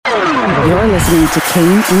You're listening to Kane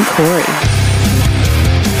and Corey.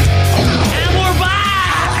 And we're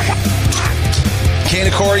back! Kane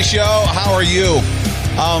and Corey Show, how are you?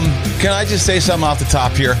 Can I just say something off the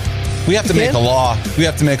top here? We have to make a law. We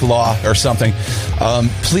have to make a law or something.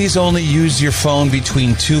 Please only use your phone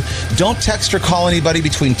between 2. Don't text or call anybody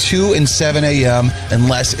between 2 and 7 a.m.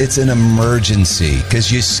 unless it's an emergency,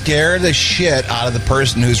 because you scare the shit out of the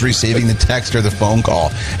person who's receiving the text or the phone call.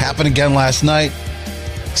 Happened again last night.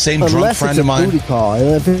 Same drunk friend of mine. Booty call.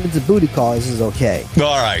 If it's a booty call, this is okay.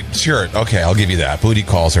 All right, sure. Okay, I'll give you that. Booty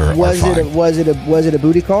calls are fine. Was it a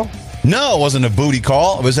booty call? No, it wasn't a booty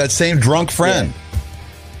call. It was that same drunk friend.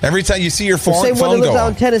 Yeah. Every time you see your phone same one that go lives out off.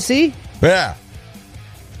 in Tennessee? Yeah.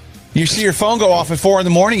 You see your phone go off at 4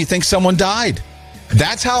 a.m, you think someone died.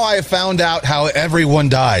 That's how I found out how everyone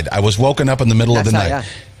died. I was woken up in the middle of the night. Yeah.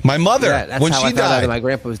 My mother, when she I found out died. that my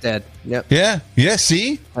grandpa was dead. Yep. Yeah,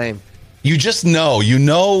 see? Same. You just know. You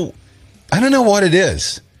know, I don't know what it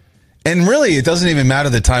is. And really, it doesn't even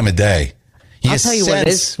matter the time of day. I'll tell you what it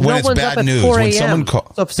is. When it's bad news. When someone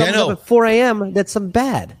calls. So if someone's up at 4 a.m., that's some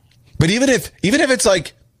bad. But even if it's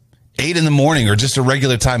like 8 a.m. or just a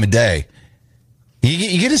regular time of day,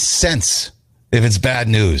 you get a sense if it's bad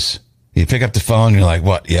news. You pick up the phone and you're like,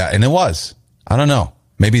 what? Yeah, and it was. I don't know.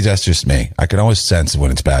 Maybe that's just me. I can always sense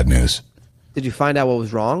when it's bad news. Did you find out what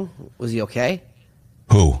was wrong? Was he okay?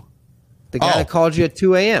 Who? The guy that called you at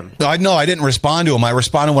 2 a.m. No, I didn't respond to him. I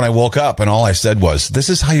responded when I woke up, and all I said was, this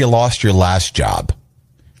is how you lost your last job.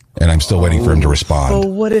 And I'm still waiting for him to respond. Oh,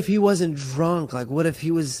 what if he wasn't drunk? Like, what if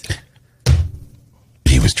he was...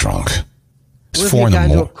 He was drunk. What if he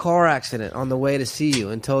got into a car accident on the way to see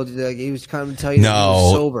you and told you that he was coming to tell you that he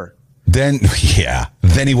was sober? Then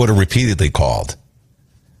he would have repeatedly called.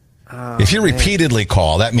 If you repeatedly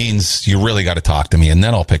call, that means you really got to talk to me, and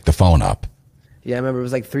then I'll pick the phone up. Yeah, I remember it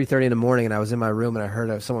was like 3:30 in the morning, and I was in my room, and I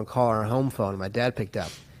heard someone call our home phone, and my dad picked up,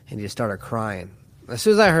 and he just started crying. As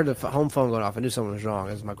soon as I heard the home phone going off, I knew something was wrong.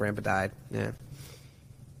 It was my grandpa died.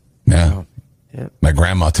 Yeah. My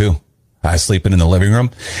grandma, too. I was sleeping in the living room,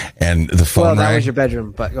 and the phone rang. Well, that was your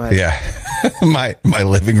bedroom, but go ahead. Yeah. my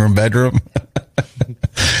living room bedroom.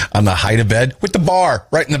 On the height of bed with the bar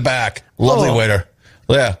right in the back. Lovely waiter.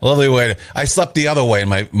 Yeah, lovely waiter. I slept the other way, and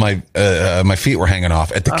my feet were hanging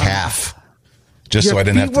off at the calf. Just so I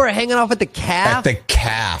didn't have to. Your feet were hanging off at the calf? At the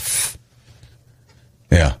calf.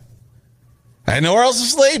 Yeah. I had nowhere else to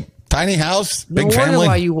sleep. Tiny house, big family. No wonder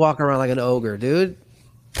why you walk around like an ogre, dude.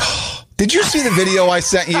 Did you see the video I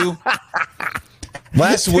sent you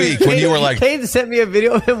last week when you were like... Kane sent me a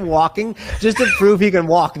video of him walking just to prove he can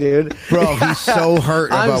walk, dude. Bro, he's so hurt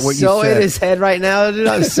about what you said. I'm so in his head right now, dude.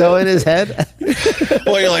 I'm so in his head.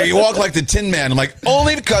 Well, you're like, you walk like the Tin Man. I'm like,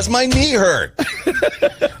 only because my knee hurt.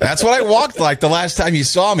 That's what I walked like the last time you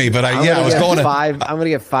saw me. But I was going I'm going to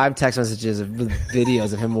get 5 text messages of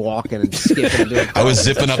videos of him walking and skipping and doing. I was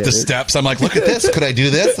zipping up the steps. I'm like, look at this. Could I do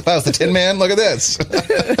this? If I was the Tin Man, look at this.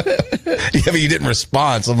 Yeah, but you didn't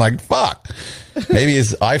respond. So I'm like, fuck. Maybe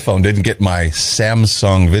his iPhone didn't get my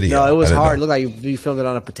Samsung video. No, it was hard. It looked like you filmed it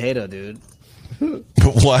on a potato, dude.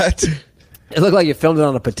 What? It looked like you filmed it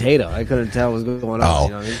on a potato. I couldn't tell what was going on. Oh, you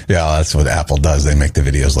know what I mean? Yeah, that's what Apple does. They make the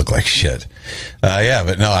videos look like shit.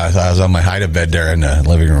 But no, I was on my height of bed there in the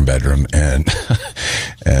living room bedroom, and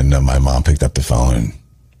my mom picked up the phone, and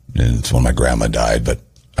it's when my grandma died. But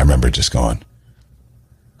I remember just going,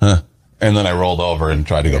 huh? And then I rolled over and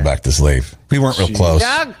tried to go back to sleep. We weren't real close.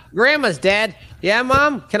 Doug, grandma's dead. Yeah,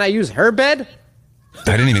 Mom? Can I use her bed?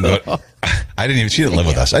 I didn't even go. She didn't live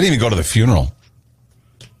with us. I didn't even go to the funeral.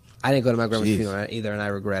 I didn't go to my grandma's funeral either, and I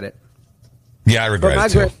regret it. Yeah, I regret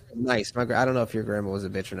it too. Grandma was nice. I don't know if your grandma was a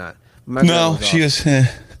bitch or not. No, she was.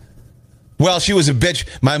 Well, she was a bitch.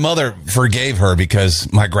 My mother forgave her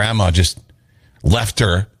because my grandma just left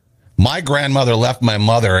her. My grandmother left my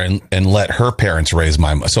mother and let her parents raise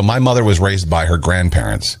so my mother was raised by her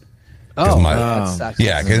grandparents. That sucks.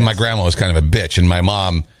 Yeah, because my grandma was kind of a bitch, and my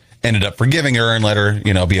mom ended up forgiving her and let her,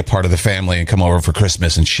 be a part of the family and come over for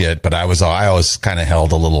Christmas and shit. But I always kind of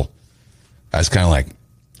held a little. I was kind of like,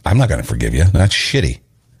 I'm not going to forgive you. That's shitty.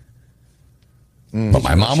 But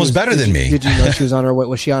my mom was better than me. Did you know she was on her way?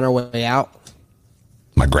 Was she on her way out?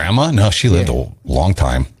 My grandma? No, she lived a long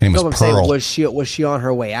time. Her name was Pearl. Was she on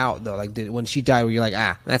her way out though? Like, when she died, were you like,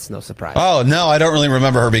 that's no surprise? Oh no, I don't really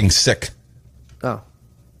remember her being sick. Oh.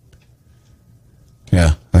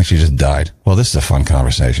 Yeah, I think she just died. Well, this is a fun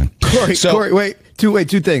conversation. Corey, wait,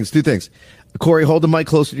 two things. Corey, hold the mic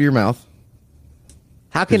closer to your mouth.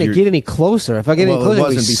 How can it get any closer? If I get any closer, it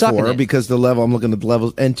wasn't before because the level. I'm looking at the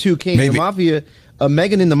levels. And two, King, the Mafia.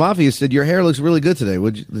 Megan in the Mafia said your hair looks really good today.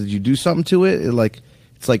 Did you do something to it?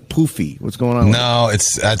 It's like poofy. What's going on? No,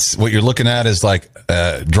 that's what you're looking at is like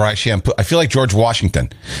dry shampoo. I feel like George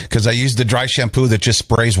Washington because I use the dry shampoo that just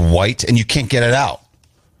sprays white and you can't get it out.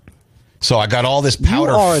 So I got all this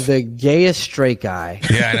powder. You are the gayest straight guy.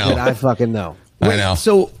 Yeah, I know. That I fucking know. I know.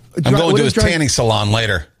 So I'm going to his tanning salon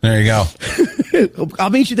later. There you go.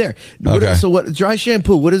 I'll meet you there. Okay. So what? Dry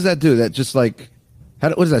shampoo. What does that do? That just like.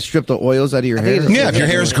 What does that strip the oils out of your hair? Yeah, if your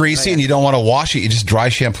hair is greasy and you don't want to wash it, you just dry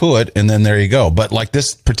shampoo it, and then there you go. But like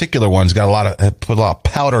this particular one's got put a lot of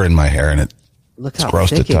powder in my hair, and it's how gross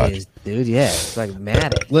thick to touch. it is, dude. Yeah, it's like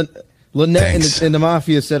matted. Lynette in the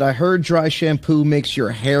Mafia said, "I heard dry shampoo makes your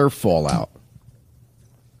hair fall out."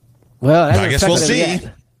 Well, I guess we'll see. It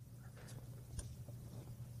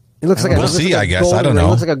looks like we'll see. I guess I don't It know.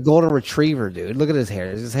 looks like a golden retriever, dude. Look at his hair.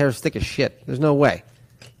 His hair's thick as shit. There's no way.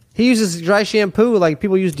 He uses dry shampoo like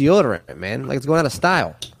people use deodorant, man. Like it's going out of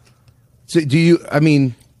style. So do you? I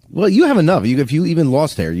mean, well, you have enough. If you even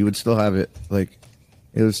lost hair, you would still have it. Like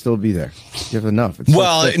it would still be there. You have enough. No,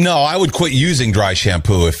 I would quit using dry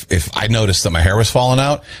shampoo if I noticed that my hair was falling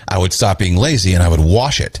out. I would stop being lazy and I would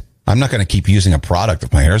wash it. I'm not going to keep using a product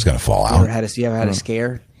if my hair is going to fall out. You ever had a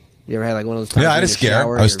scare? You ever had like one of those times? Yeah, I had a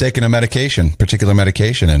scare. I was taking a particular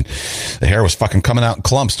medication, and the hair was fucking coming out in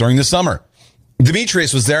clumps during the summer.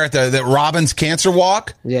 Demetrius was there at the Robbins Cancer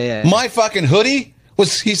Walk. Yeah. My fucking hoodie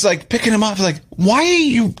he's like picking him up. Like, why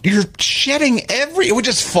are you're shedding it would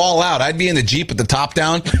just fall out. I'd be in the Jeep with the top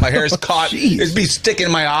down. My hair's caught. It'd be sticking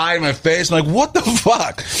in my eye, my face. I'm like, what the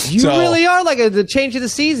fuck? You really are like the change of the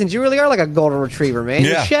seasons. You really are like a golden retriever, man. Yeah.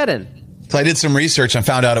 You're shedding. So I did some research and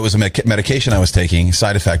found out it was a medication I was taking.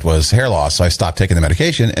 Side effect was hair loss. So I stopped taking the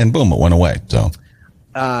medication and boom, it went away. So,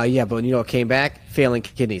 yeah, but you know what came back? Failing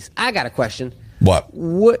kidneys. I got a question. What?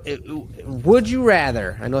 Would you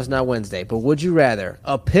rather, I know it's not Wednesday, but would you rather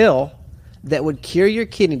a pill that would cure your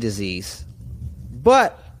kidney disease,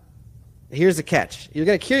 but here's the catch. You're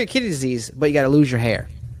going to cure your kidney disease, but you got to lose your hair.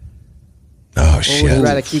 Oh, or shit. would you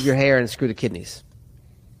rather keep your hair and screw the kidneys?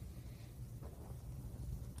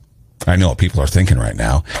 I know what people are thinking right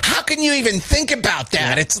now. How can you even think about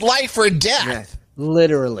that? It's life or death. Yes,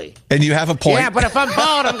 literally. And you have a point. Yeah, but if I'm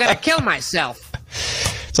bald, I'm going to kill myself.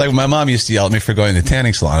 It's like my mom used to yell at me for going to the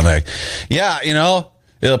tanning salon. I'm like, yeah,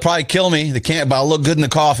 it'll probably kill me. But I'll look good in the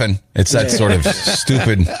coffin. It's that sort of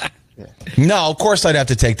stupid. No, of course I'd have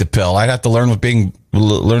to take the pill. I'd have to learn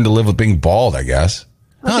to live with being bald, I guess.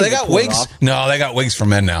 No, they got wigs. No, they got wigs for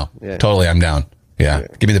men now. Yeah. Totally, I'm down. Yeah,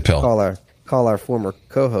 give me the pill. Call our former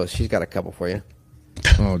co-host. She's got a couple for you.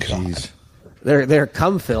 Oh, jeez. They're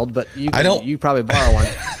cum filled, but you probably borrow one.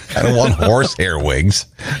 I don't want horse hair wigs.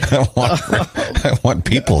 I want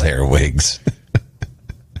people hair wigs.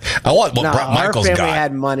 I want what Bret Michaels got. Her family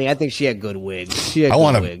had money. I think she had good wigs. I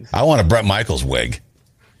want a Bret Michaels wig.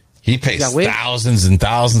 He pays thousands and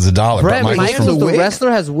thousands of dollars. Bret Michaels, the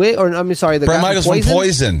wrestler, has wig. Or I'm sorry, the Bret Michaels from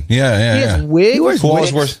Poison. Yeah. He has wigs.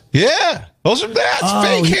 Yeah, that's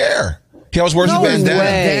fake hair. He always wears a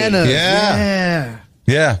bandana.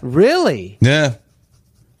 Yeah. Really? Yeah.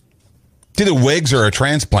 It's either wigs or a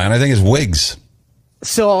transplant. I think it's wigs.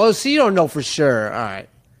 So you don't know for sure. All right.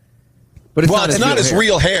 But it's not his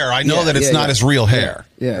real hair. I know that it's not his real hair.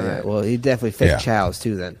 Yeah. Right. Well, he definitely fake chows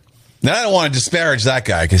too then. Now, I don't want to disparage that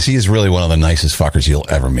guy because he is really one of the nicest fuckers you'll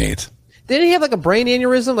ever meet. Didn't he have like a brain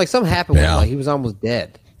aneurysm? Like something happened with him. Like he was almost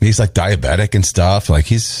dead. He's like diabetic and stuff. Like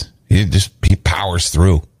he powers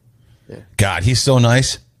through. Yeah. God, he's so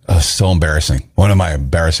nice. Oh, so embarrassing. One of my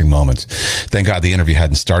embarrassing moments. Thank God the interview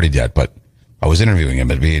hadn't started yet, but I was interviewing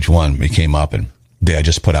him at VH1. He came up and they had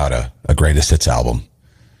just put out a greatest hits album.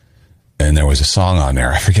 And there was a song on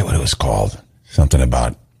there. I forget what it was called. Something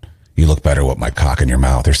about you look better with my cock in your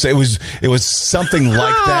mouth. Or it was something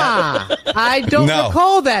like that. I don't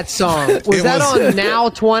recall that song. Was that on Now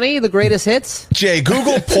 20, the greatest hits? Jay,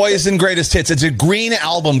 Google Poison Greatest Hits. It's a green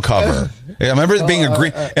album cover. I remember it being a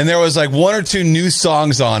green, and there was like one or two new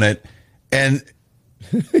songs on it, and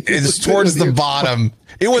it's towards the bottom.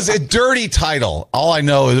 It was a dirty title. All I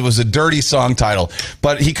know is it was a dirty song title.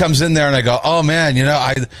 But he comes in there and I go, oh man,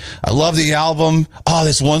 I love the album. Oh,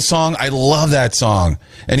 this one song, I love that song.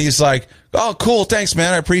 And he's like, oh, cool, thanks,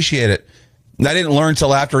 man, I appreciate it. And I didn't learn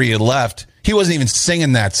till after he had left. He wasn't even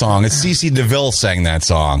singing that song. It's CeCe DeVille sang that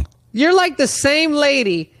song. You're like the same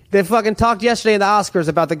lady that fucking talked yesterday at the Oscars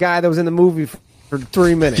about the guy that was in the movie for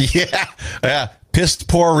 3 minutes. Yeah. Pissed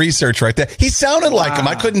poor research right there. He sounded like him.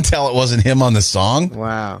 I couldn't tell it wasn't him on the song.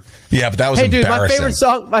 Wow. Yeah, but that was embarrassing.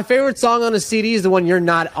 Dude, my favorite song on the CD is the one you're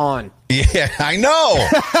not on. Yeah, I know.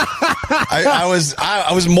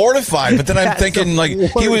 I was mortified, but then I'm thinking like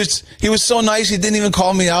he was so nice. He didn't even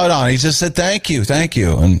call me out on it. He just said thank you,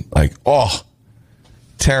 and like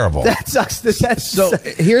Terrible. That sucks. That's So,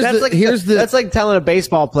 here's the- That's like telling a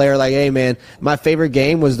baseball player, like, "Hey, man, my favorite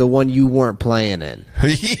game was the one you weren't playing in."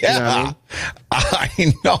 Yeah,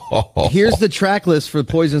 I know. Here's the track list for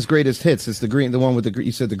Poison's greatest hits. It's the one with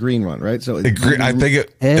you said the green one, right? So I think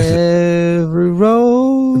it. Every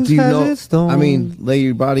rose Do you has know? its thorn. I mean, lay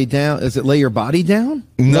your body down. Is it lay your body down?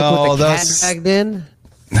 No, Look what the cat that's bagged in.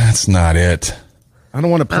 not it. I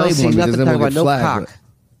don't want to I play don't see one because nothing then we'll talking get about no flagged. cock.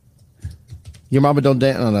 Your mama don't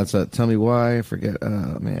dance. Oh, that's a Tell Me Why. I forget.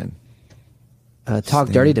 Oh man. Talk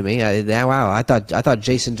dirty to me. Wow, I thought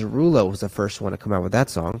Jason Derulo was the first one to come out with that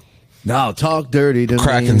song. No, talk dirty to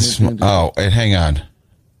Cracking. me. Oh, and hang on.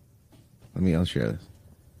 I'll share this.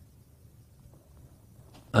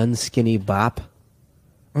 Unskinny Bop.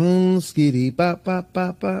 Skitty bop bop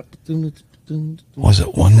bop bop. Was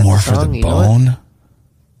it One More for song, the you know it? Bone?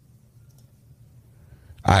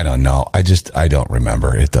 I don't know. I don't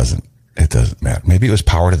remember. It doesn't matter. Maybe it was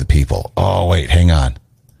Power to the People. Oh, wait, hang on.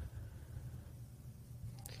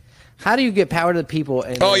 How do you get power to the people?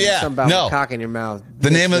 And Oh, yeah. something about No. cock in your mouth. The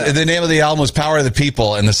name of the album was Power to the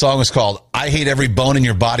People, and the song was called I Hate Every Bone in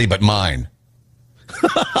Your Body But Mine.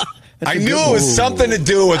 I knew it was something to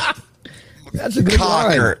do with That's a good line.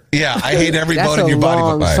 cocker. Yeah, I hate every That's bone a in your body but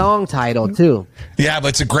long mine. song title too. Yeah, but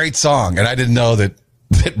it's a great song, and I didn't know that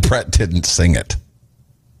Brett didn't sing it.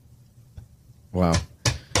 Wow.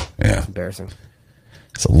 Yeah, Embarrassing.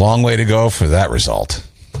 it's a long way to go for that result.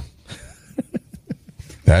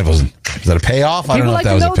 Was that a payoff? I don't People know like if that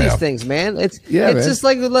to was a know these payoff. things, man. It's Yeah, man. just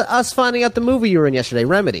like us finding out the movie you were in yesterday,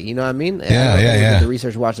 Remedy. You know what I mean? And Yeah, I don't know if we yeah. did the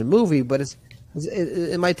research, watch the movie, but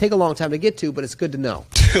it might take a long time to get to, but it's good to know.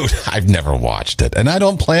 Dude, I've never watched it, and I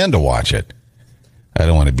don't plan to watch it. I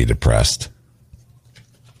don't want to be depressed.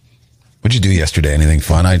 What'd you do yesterday? Anything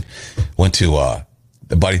fun? I went to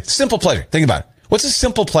the buddy. Simple pleasure. Think about it. What's a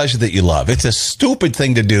simple pleasure that you love? It's a stupid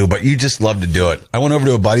thing to do, but you just love to do it. I went over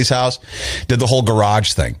to a buddy's house, did the whole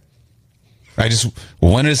garage thing. I just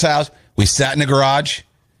went to his house. We sat in the garage.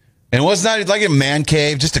 And it was not like a man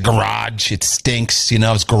cave, just a garage. It stinks,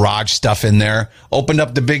 it's garage stuff in there. Opened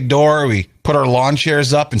up the big door. We put our lawn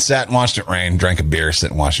chairs up and sat and watched it rain. Drank a beer, sat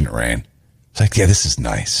and watching it rain. It's like, yeah, this is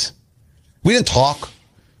nice. We didn't talk,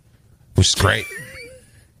 which is great.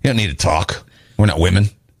 You don't need to talk. We're not women.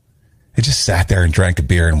 We just sat there and drank a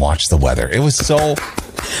beer and watched the weather. It was so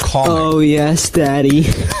calming. Oh, yes, Daddy.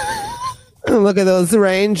 Look at those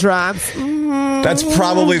raindrops. That's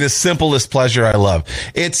probably the simplest pleasure I love.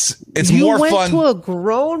 It's You more went fun. to a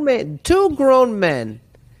grown man, two grown men,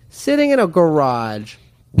 sitting in a garage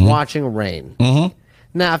watching rain. Mm-hmm.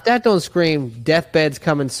 Now, if that don't scream deathbed's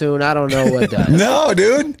coming soon, I don't know what does. No,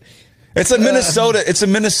 dude. It's a Minnesota. It's a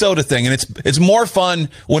Minnesota thing, and it's more fun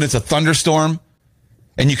when it's a thunderstorm,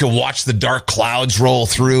 and you can watch the dark clouds roll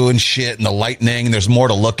through and shit, and the lightning. And there's more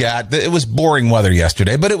to look at. It was boring weather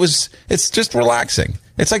yesterday, but it's just relaxing.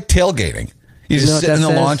 It's like tailgating. You know just what sit in that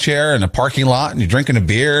the says? lawn chair in a parking lot, and you're drinking a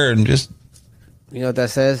beer, and just You know what that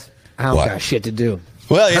says? I don't What? got shit to do.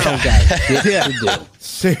 well, I don't yeah. got shit to do.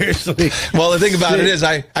 Seriously. Well, the thing about it is,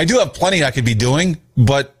 I do have plenty I could be doing,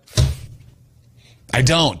 but I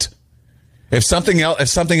don't. If something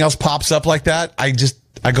else pops up like that, I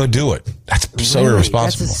go do it. That's so Really?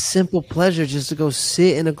 irresponsible. That's a simple pleasure just to go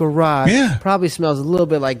sit in a garage. Yeah. Probably smells a little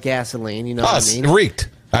bit like gasoline, you know Oh, what I it's mean? reeked.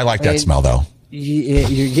 I like that And- smell though.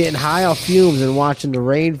 You're getting high off fumes and watching the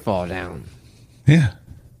rain fall down. Yeah.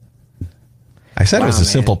 I said it was a Wow,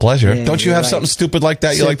 simple man. pleasure. Yeah, Don't you you're have right. something stupid like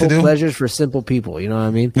that you like to Simple do? pleasures for simple people, you know what I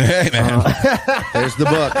mean? Hey, man. There's the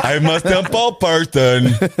book. I'm a simple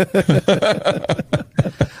person.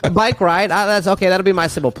 A bike ride, that's okay. That'll be my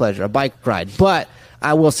simple pleasure, a bike ride. But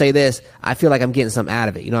I will say this: I feel like I'm getting something out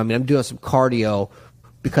of it. You know what I mean? I'm doing some cardio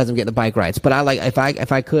because I'm getting the bike rides. But I like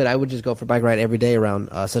if I could, I would just go for a bike ride every day around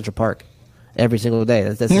Central Park, every single day.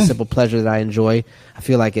 That's a simple pleasure that I enjoy. I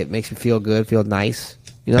feel like it makes me feel good, feel nice.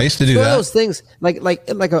 You know? I used to do It's one of that. those things,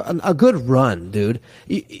 like a good run, dude.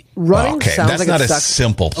 Running Okay, sounds that's like not it a sucks.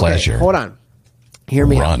 simple Okay, pleasure. hold on, hear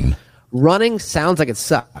me out. Run. Running sounds like it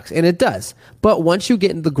sucks, and it does. But once you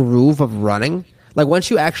get in the groove of running, like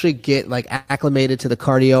once you actually get like acclimated to the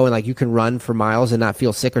cardio and like you can run for miles and not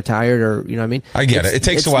feel sick or tired or you know what I mean. I get it. It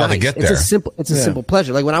takes it's a while to nice. get It's there. a simple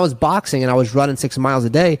pleasure. Like when I was boxing and I was running 6 miles a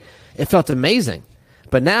day, it felt amazing.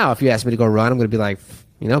 But now if you ask me to go run, I'm going to be like,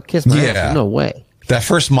 kiss my Yeah. ass. No way. That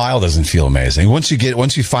first mile doesn't feel amazing. Once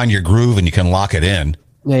you find your groove and you can lock it in,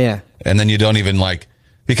 Yeah. and then you don't even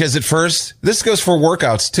because at first, this goes for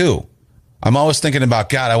workouts too. I'm always thinking about,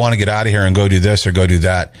 God, I want to get out of here and go do this or go do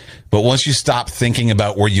that. But once you stop thinking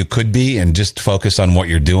about where you could be and just focus on what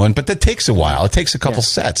you're doing, but that takes a while. It takes a couple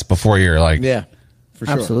sets before you're Yeah, for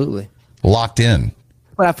sure. Absolutely. locked in.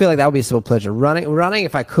 But I feel like that would be a simple pleasure. Running,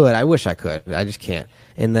 if I could, I wish I could. I just can't.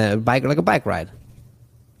 And the bike, like a bike ride.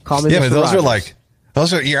 Call me. Yeah, Mr. but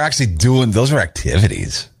those Rogers. are you're actually doing. Those are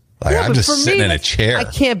activities. Like Yeah, I'm but just for sitting me, in a chair. I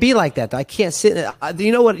can't be like that, though. I can't sit in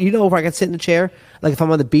you know what? You know where I can sit in a chair? Like if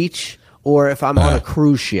I'm on the beach or if I'm on a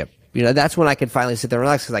cruise ship. You know, that's when I can finally sit there and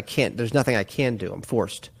relax because I can't. There's nothing I can do. I'm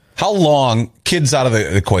forced. How long, kids out of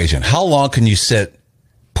the equation, how long can you sit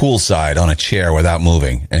poolside on a chair without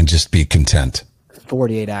moving and just be content?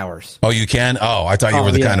 48 hours. Oh, you can? Oh, I thought you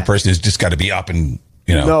were the kind of person who's just got to be up and,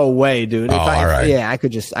 you know. No way, dude. Oh, all right. Yeah, I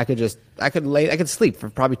could sleep for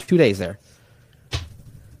probably 2 days there.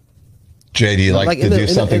 Jay, do you like to do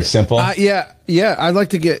something simple? Yeah. I'd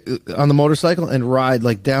like to get on the motorcycle and ride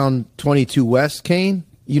like down 22 West, Kane.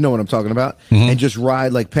 You know what I'm talking about. And just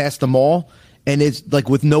ride like past the mall. And it's like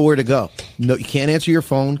with nowhere to go. No, you can't answer your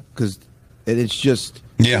phone because it's just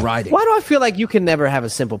riding. Why do I feel like you can never have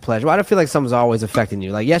a simple pleasure? Why do I feel like something's always affecting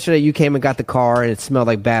you? Like yesterday, you came and got the car and it smelled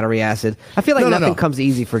like battery acid. I feel like nothing comes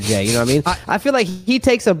easy for Jay. You know what I mean? I feel like he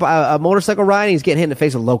takes a motorcycle ride and he's getting hit in the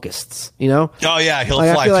face with locusts. You know? Oh yeah, he'll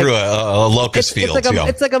fly through a locust field.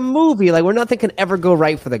 It's like a movie, like where nothing can ever go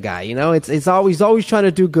right for the guy. You know? It's always trying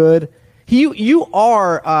to do good. You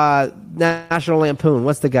are National Lampoon.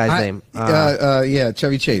 What's the guy's name?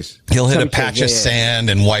 Chevy Chase. He'll hit a patch of sand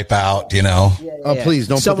and wipe out, you know. Oh, please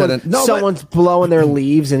don't put that in. No, someone's blowing their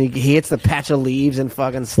leaves and he hits the patch of leaves and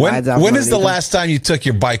fucking slides out. When is the last time you took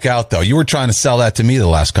your bike out, though? You were trying to sell that to me the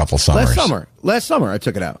last couple summers. Last summer I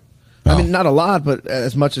took it out. I mean, not a lot, but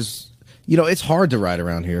as much as, you know, it's hard to ride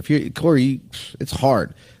around here. Corey, it's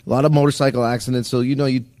hard. A lot of motorcycle accidents. So, you know,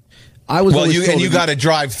 you got to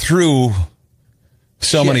drive through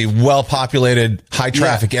so many well-populated,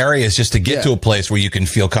 high-traffic areas just to get to a place where you can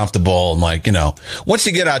feel comfortable and, like, you know, once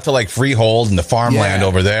you get out to like Freehold and the farmland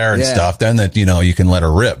over there and stuff, then that, you know, you can let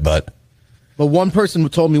her rip. But one person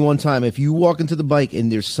told me one time, if you walk into the bike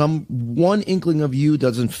and there's one inkling of you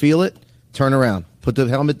doesn't feel it, turn around, put the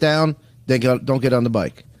helmet down, then don't get on the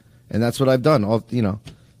bike, and that's what I've done. You know.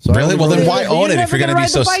 So really? Well, then why own it if you're going to be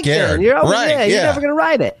so scared? You're never going to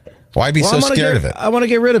ride it. Why be so scared of it? I want to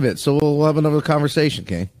get rid of it, so we'll have another conversation,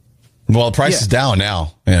 Kane. Well, the price is down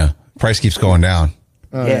now. Yeah, price keeps going down.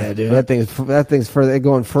 Yeah, dude, that thing's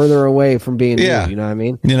going further away from being new. You know what I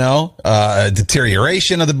mean? You know,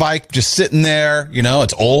 deterioration of the bike just sitting there. You know,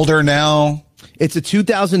 it's older now. It's a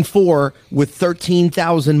 2004 with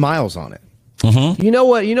 13,000 miles on it. Mm-hmm. You know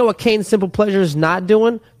what? Kane's simple pleasure is not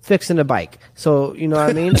doing? Fixing a bike. So you know what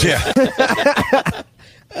I mean? Yeah.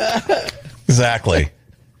 Exactly.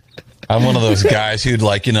 I'm one of those guys who'd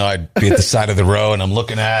like, you know, I'd be at the side of the road and I'm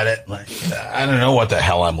looking at it. Like, I don't know what the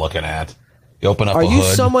hell I'm looking at. You open up a hood. Are you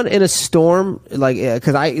someone in a storm? Like,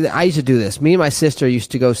 because I used to do this. Me and my sister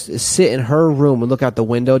used to go sit in her room and look out the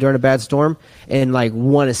window during a bad storm and like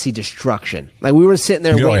want to see destruction. Like we were sitting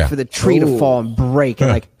there waiting for the tree to fall and break. And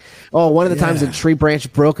like, one of the times the tree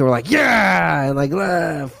branch broke and we're like, and like,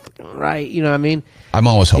 right. You know what I mean? I'm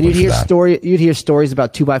always hoping and for that. You'd hear stories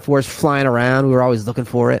about 2x4s flying around. We were always looking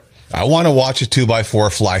for it. I want to watch a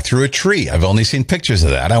 2x4 fly through a tree. I've only seen pictures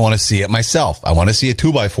of that. I want to see it myself. I want to see a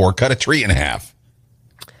 2x4 cut a tree in half.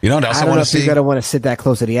 You know what else I want to see? You're going to want to sit that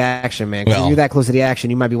close to the action, man. Because if you're that close to the action,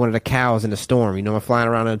 you might be one of the cows in the storm. You know, flying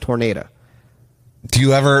around in a tornado. Do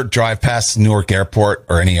you ever drive past Newark Airport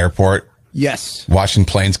or any airport? Yes. Watching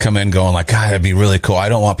planes come in going like, God, that'd be really cool. I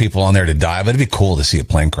don't want people on there to die, but it'd be cool to see a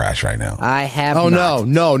plane crash right now. I have not.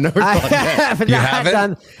 No, never done that. You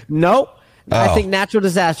haven't? Nope. I think natural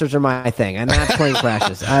disasters are my thing, and not plane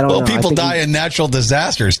crashes. I don't know. Well, people die in natural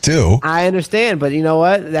disasters too. I understand, but you know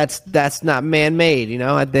what? That's not man-made. You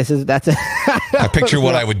know, I picture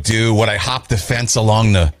what I would do. Would I hop the fence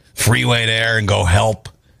along the freeway there and go help?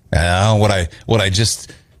 Would I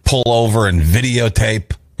just pull over and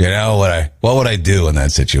videotape? You know, what would I do in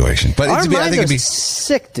that situation? But I think it'd be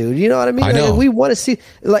sick, dude. You know what I mean? I know. Like, we want to see,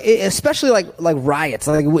 like, especially like riots.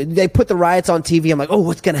 Like they put the riots on TV. I'm like, oh,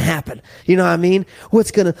 what's gonna happen? You know what I mean? Where's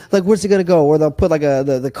it gonna go? Or they'll put like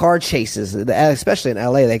the car chases, especially in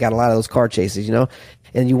LA. They got a lot of those car chases. You know,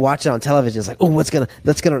 and you watch it on television. It's like, oh,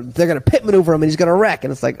 they're gonna pit maneuver him and he's gonna wreck.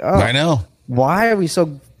 And it's like, oh, I know. Why are we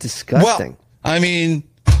so disgusting? Well, I mean,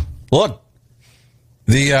 look.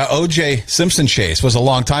 The O.J. Simpson chase was a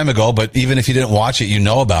long time ago, but even if you didn't watch it, you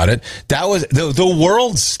know about it. That was the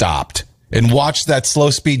world stopped and watched that slow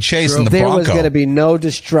speed chase in the Bronco. There was going to be no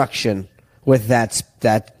destruction with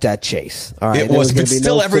that chase. All right, it was, but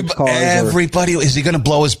still, everybody is he going to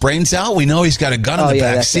blow his brains out? We know he's got a gun in the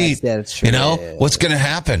back seat. That's true. You know what's going to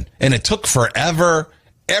happen? And it took forever.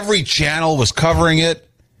 Every channel was covering it.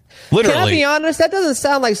 Literally. Can I be honest? That doesn't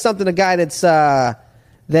sound like something a guy that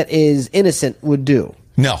is innocent would do.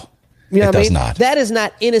 No, you know it does not. That is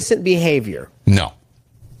not innocent behavior. No.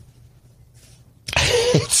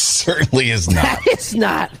 It certainly is not. It's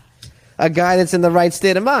not a guy that's in the right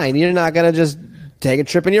state of mind. You're not going to just take a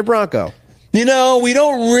trip in your Bronco. We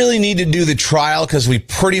don't really need to do the trial because we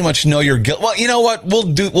pretty much know you're guilty. Well, you know what?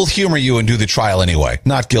 We'll humor you and do the trial anyway.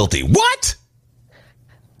 Not guilty. What?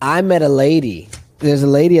 I met a lady. There's a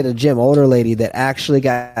lady at a gym, older lady, that actually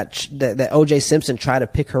got that O.J. Simpson tried to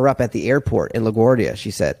pick her up at the airport in LaGuardia.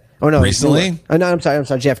 She said, "Oh no, recently? Oh no, I'm sorry,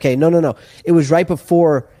 JFK. No. It was right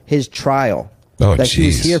before his trial." Oh, that she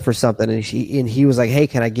was geez. here for something, and he was like, "Hey,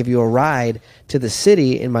 can I give you a ride to the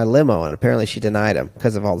city in my limo?" And apparently, she denied him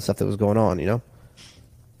because of all the stuff that was going on. You know.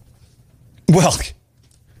 Well,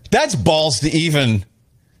 that's balls to even.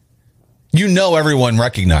 You know everyone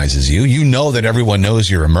recognizes you. You know that everyone knows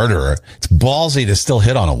you're a murderer. It's ballsy to still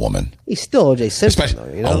hit on a woman. He's still O.J. Simpson,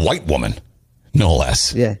 Especially though, you know? a white woman, no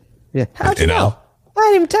less. Yeah. How'd you You know? know? I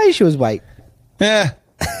didn't even tell you she was white. Yeah,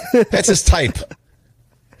 that's his type.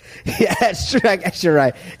 Yeah, that's true. I guess you're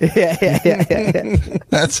right. Yeah.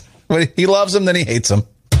 That's what he loves him, then he hates him,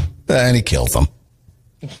 then he kills them.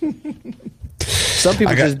 Some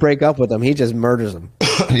people just break up with him. He just murders them.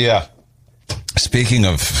 Yeah. Speaking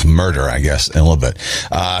of murder, I guess, in a little bit.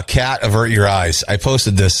 Kat, avert your eyes. I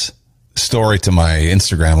posted this story to my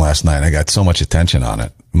Instagram last night. I got so much attention on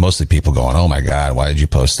it. Mostly people going, "Oh my God, why did you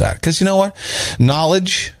post that?" Because you know what?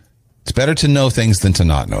 Knowledge, it's better to know things than to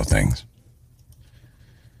not know things.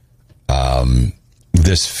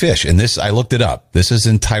 This fish, and this, I looked it up. This is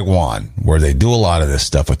in Taiwan, where they do a lot of this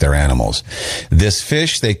stuff with their animals. This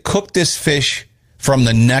fish, they cook this fish from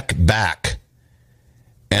the neck back.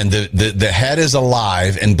 And the head is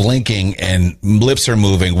alive and blinking and lips are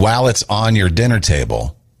moving while it's on your dinner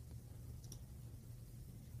table.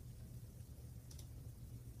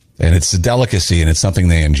 And it's a delicacy and it's something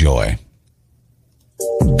they enjoy.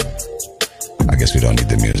 I guess we don't need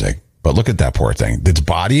the music. But look at that poor thing. Its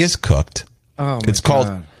body is cooked. Oh, my It's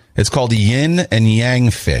God. called yin and yang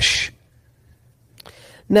fish.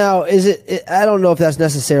 Now, is it? I don't know if that's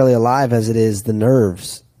necessarily alive as it is the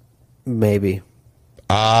nerves, maybe.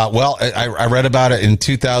 Well, I read about it in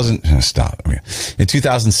 2000. Stop. In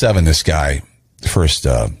 2007, this guy first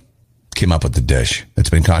came up with the dish. It's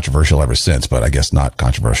been controversial ever since, but I guess not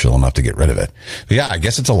controversial enough to get rid of it. But yeah, I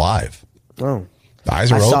guess it's alive. Oh. The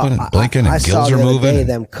eyes are open and blinking and gills are moving. I saw the other day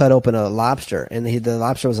them cut open a lobster, and the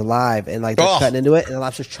lobster was alive, and like they're cutting into it, and the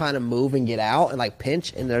lobster's trying to move and get out and like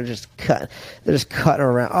pinch, and they're just cutting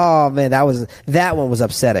around. Oh man, that one was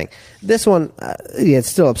upsetting. This one, yeah, it's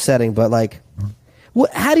still upsetting, but like,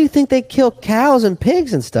 how do you think they kill cows and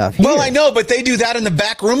pigs and stuff? Here? Well, I know, but they do that in the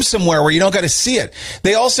back room somewhere where you don't got to see it.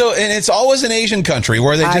 They also, and it's always an Asian country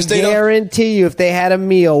where they just. I guarantee you, if they had a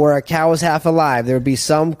meal where a cow was half alive, there would be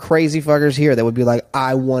some crazy fuckers here that would be like,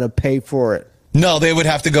 "I want to pay for it." No, they would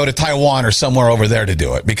have to go to Taiwan or somewhere over there to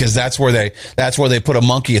do it because that's where they put a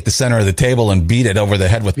monkey at the center of the table and beat it over the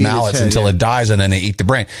head with mallets until it dies, and then they eat the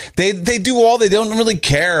brain. They don't really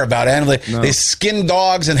care about animals. No. They skin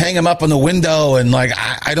dogs and hang them up on the window, and like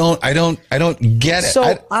I don't get it.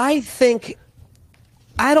 So I think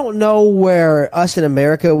I don't know where us in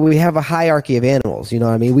America, we have a hierarchy of animals. You know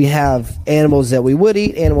what I mean? We have animals that we would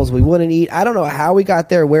eat, animals we wouldn't eat. I don't know how we got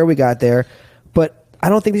there, where we got there, but I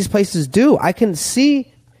don't think these places do. I can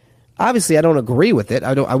see. Obviously, I don't agree with it.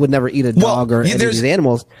 I would never eat a dog or any of these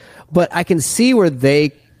animals, but I can see where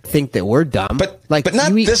they think that we're dumb. But like not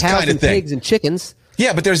you eat this cows kind of and thing. Pigs and chickens.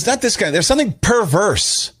 Yeah, but there's not this kind. There's something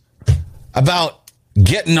perverse about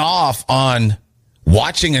getting off on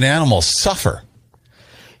watching an animal suffer.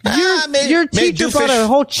 Your teacher brought a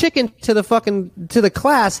whole chicken to the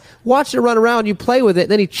class, watched it run around, you play with it,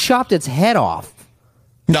 then he chopped its head off.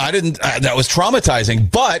 No, I didn't. That was traumatizing.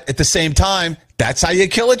 But at the same time, that's how you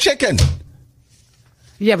kill a chicken.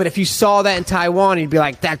 Yeah, but if you saw that in Taiwan, you'd be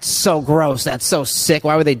like, "That's so gross. That's so sick.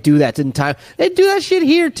 Why would they do that in Taiwan?" They do that shit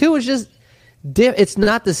here too. It's just, it's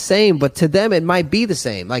not the same, but to them it might be the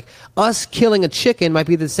same. Like us killing a chicken might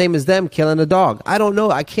be the same as them killing a dog. I don't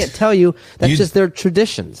know. I can't tell you. That's just their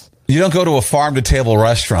traditions. You don't go to a farm-to-table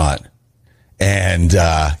restaurant and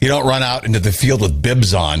you don't run out into the field with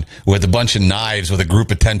bibs on with a bunch of knives with a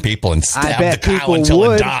group of 10 people and stab the cow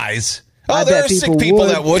until it dies. Oh, there are sick people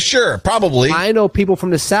that will. Sure, probably. I know people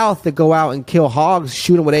from the South that go out and kill hogs,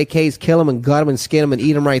 shoot them with AKs, kill them and gut them and skin them and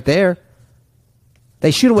eat them right there.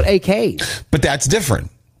 They shoot them with AKs. But that's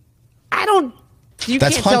different. You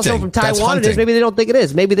can't tell someone from Taiwan it is. Maybe they don't think it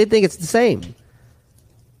is. Maybe they think it's the same.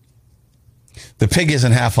 The pig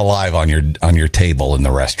isn't half alive on your table in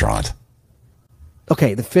the restaurant.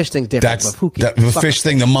 Okay, the fish thing's different. The fish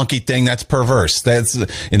thing, the monkey thing, that's perverse. That's,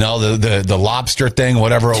 the lobster thing,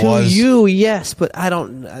 whatever it was. To you, yes, but I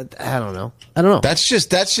don't know. That's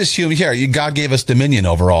just human. Here, God gave us dominion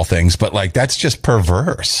over all things, but like that's just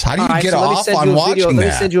perverse. How do you get off on watching that? Let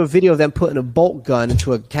me send you a video of them putting a bolt gun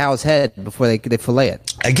into a cow's head before they fillet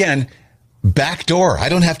it. Again, back door. I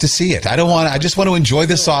don't have to see it. I just want to enjoy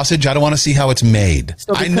the sausage. I don't want to see how it's made.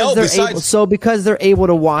 Because they're able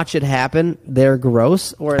to watch it happen, they're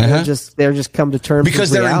gross, or they're just come to terms because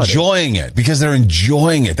with they're enjoying it. Because they're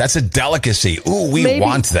enjoying it. That's a delicacy. Ooh, we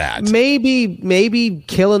want that. Maybe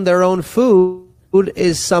killing their own food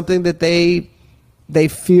is something that they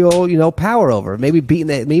feel power over. Maybe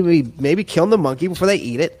maybe killing the monkey before they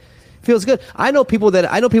eat it feels good. I know people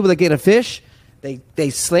that get a fish. They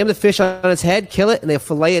slam the fish on its head, kill it, and they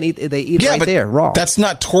fillet and eat. They eat right there, raw. That's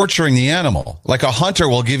not torturing the animal. Like a hunter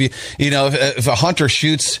will give you, if a hunter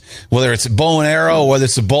shoots, whether it's a bow and arrow, whether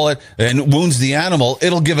it's a bullet, and wounds the animal,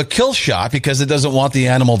 it'll give a kill shot because it doesn't want the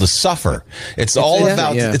animal to suffer. It's all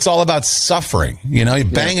about suffering. You're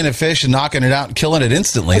banging a fish and knocking it out and killing it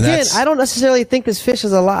instantly. Again, I don't necessarily think this fish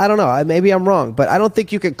is alive. I don't know. Maybe I'm wrong, but I don't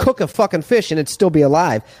think you can cook a fucking fish and it'd still be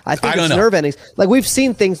alive. I think it's nerve endings. Like we've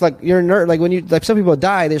seen things like your nerve, like when you. Like some people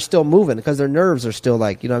die, they're still moving because their nerves are still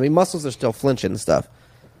muscles are still flinching and stuff.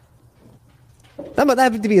 That would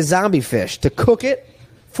have to be a zombie fish to cook it,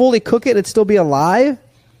 fully cook it, and it'd still be alive.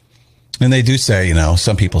 And they do say,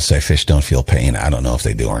 some people say fish don't feel pain. I don't know if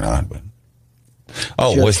they do or not, but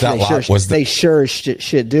they sure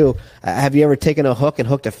should do. Have you ever taken a hook and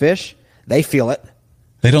hooked a fish? They feel it.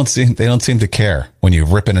 They don't seem to care when you're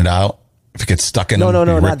ripping it out. If it gets stuck in them.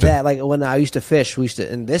 No, not that. Like when I used to fish,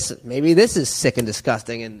 and this is sick and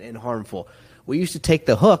disgusting and harmful. We used to take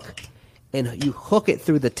the hook and you hook it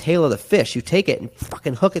through the tail of the fish. You take it and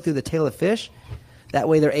fucking hook it through the tail of the fish. That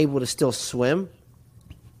way they're able to still swim.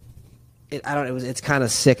 It's kind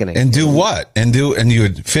of sickening. And do what? And you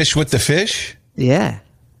would fish with the fish? Yeah.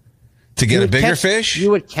 To get a bigger fish?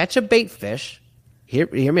 You would catch a bait fish. Hear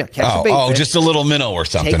me out. Catch a bait fish. Just a little minnow or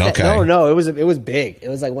something. Okay. No, it was big. It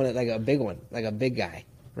was like a big one, like a big guy.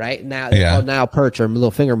 Right now, it's called Nile perch or little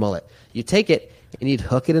finger mullet. You take it and you'd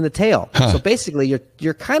hook it in the tail. So basically,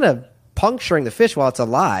 you're kind of puncturing the fish while it's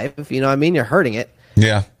alive. You know what I mean? You're hurting it.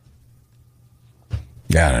 Yeah.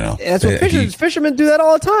 Yeah, I don't know. That's what fishermen do that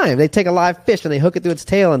all the time. They take a live fish and they hook it through its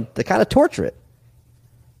tail and they kind of torture it.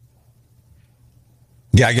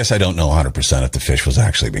 Yeah, I guess I don't know 100% if the fish was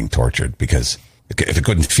actually being tortured because. If it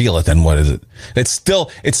couldn't feel it, then what is it? It's still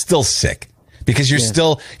sick because you're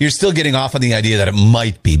still getting off on the idea that it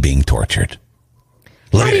might be being tortured.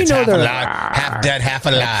 Look at it, half alive, half dead, half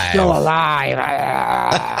alive. Still alive.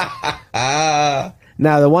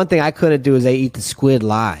 Now, the one thing I couldn't do is they eat the squid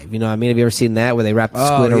live. You know what I mean? Have you ever seen that where they wrap the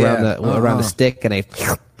squid around the stick and they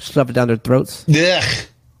stuff it down their throats? Yeah.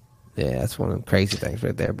 Yeah, that's one of the crazy things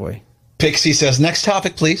right there, boy. Pixie says, next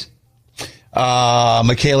topic, please.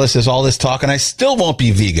 Michaela says all this talk and I still won't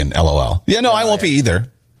be vegan. LOL. Yeah, no, I won't be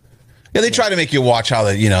either. Yeah, they try to make you watch how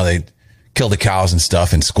they kill the cows and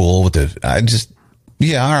stuff in school with all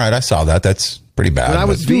right, I saw that. That's pretty bad. When I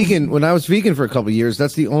was vegan for a couple of years,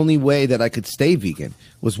 that's the only way that I could stay vegan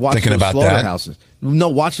was watching the slaughterhouses. No,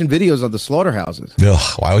 watching videos of the slaughterhouses.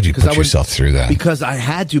 Ugh, why would you put yourself through that? Because I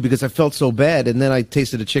had to, because I felt so bad, and then I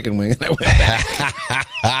tasted a chicken wing and I went back.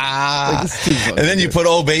 And then you put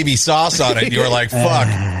Old Baby sauce on it and you were like, fuck.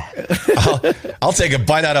 I'll take a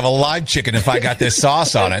bite out of a live chicken if I got this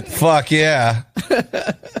sauce on it. Fuck yeah.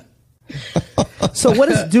 So what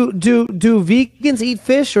is do vegans eat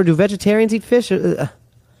fish or do vegetarians eat fish? A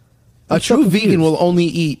true vegan will only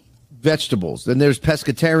eat vegetables. Then there's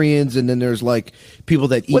pescatarians, and then there's like people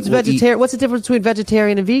that eat. What's vegetarian? What's the difference between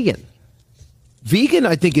vegetarian and vegan? Vegan,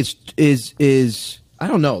 I think is I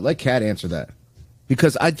don't know. Let Kat answer that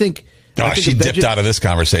because I think. She dipped out of this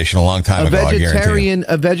conversation a long time ago.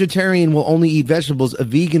 A vegetarian will only eat vegetables. A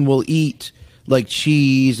vegan will eat like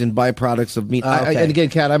cheese and byproducts of meat. Okay. And again,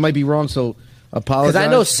 Kat, I might be wrong, so apologize. Because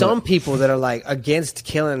I know some people that are like against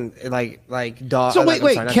killing like dogs. So wait,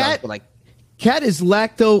 Kat. Kat is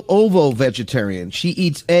lacto-ovo vegetarian. She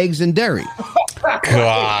eats eggs and dairy.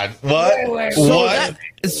 God, what?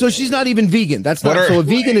 So she's not even vegan. That's not. So a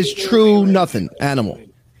vegan is true nothing animal.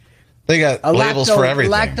 They got labels for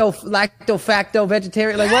everything. Lacto-facto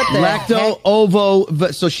vegetarian. Like what?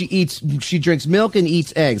 Lacto-ovo. So she drinks milk and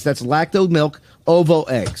eats eggs. That's lacto milk, ovo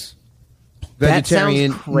eggs.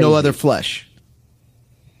 Vegetarian, no other flesh.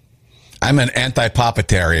 I'm an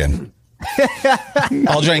anti-popitarian.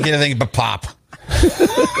 I'll drink anything but pop.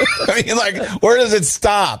 I mean, like, where does it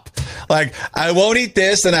stop? Like, I won't eat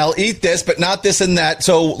this and I'll eat this, but not this and that.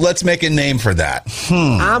 So let's make a name for that.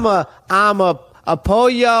 I'm a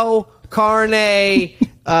pollo carne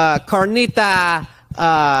carnita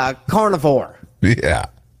carnivore. Yeah.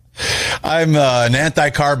 I'm an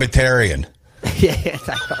anti-carbitarian. Yeah,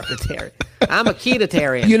 anti-carbitarian. I'm a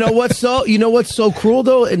ketotarian. You know what's so cruel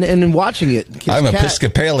though, and in watching it, I'm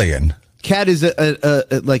Episcopalian. Kat is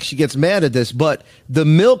like, she gets mad at this, but the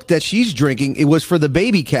milk that she's drinking, it was for the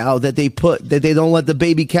baby cow that they don't let the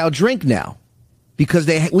baby cow drink now because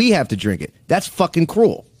we have to drink it. That's fucking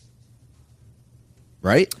cruel,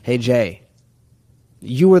 right? Hey Jay,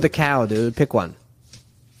 you were the cow, dude. Pick one.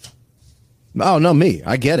 Oh no, me.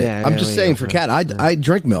 I get it. Yeah, I'm just saying for Kat, I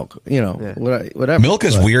drink milk. You know, whatever. Milk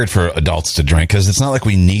is weird for adults to drink because it's not like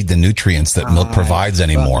we need the nutrients that milk provides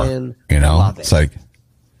anymore. You know, it's like,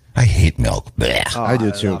 I hate milk. I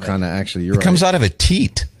do too. Kind of, actually, you're right. It comes out of a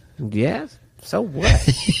teat. Yeah. So what?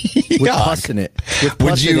 With pus in it. With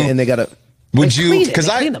pus in it, and they gotta. Would you? Because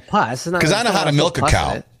I know how to milk a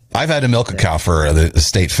cow. I've had to milk a cow for the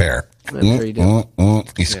state fair. You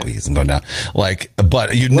squeeze and go down. Like,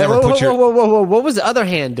 but you'd never put your. Whoa. What was the other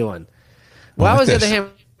hand doing? Why was the other hand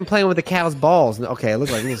playing with the cow's balls? Okay, it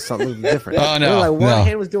looked like it was something different. Oh, no. Like one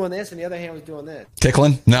hand was doing this and the other hand was doing this.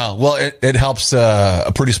 Tickling? No. Well, it helps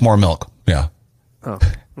produce more milk. Yeah. Oh.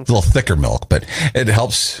 It's a little thicker milk, but it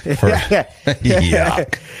helps. Yeah.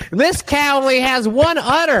 This cow only has one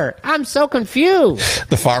udder. I'm so confused.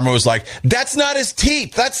 The farmer was like, that's not his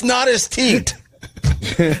teat. That's not his teat.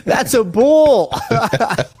 That's a bull.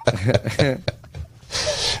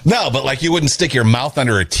 No, but like you wouldn't stick your mouth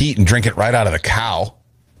under a teat and drink it right out of the cow.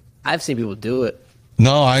 I've seen people do it.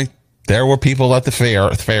 No, there were people at the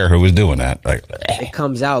fair who was doing that. Like, it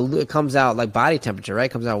comes out like body temperature, right?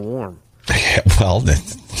 It comes out warm. Well,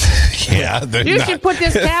 yeah. You should put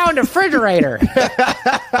this cow in the refrigerator.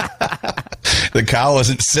 The cow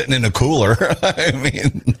wasn't sitting in a cooler. I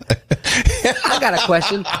mean, I got a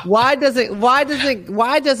question. Why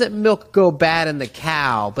doesn't milk go bad in the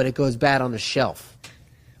cow, but it goes bad on the shelf?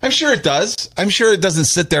 I'm sure it does. I'm sure it doesn't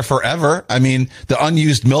sit there forever. I mean, the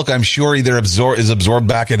unused milk, I'm sure either is absorbed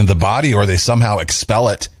back into the body or they somehow expel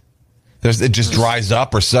it. It just dries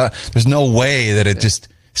up, or there's no way that it just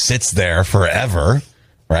sits there forever,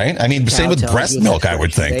 right? I mean, same with breast milk, I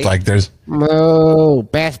would think. Like there's moo,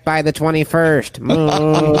 best by the 21st. Moo.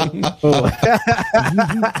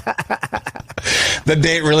 The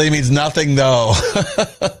date really means nothing, though.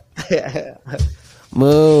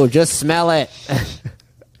 Moo, just smell it.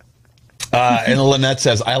 And Lynette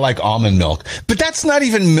says, I like almond milk. But that's not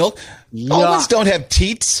even milk. Yuck. Almonds don't have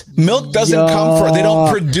teats. Milk doesn't they don't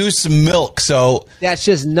produce milk. So that's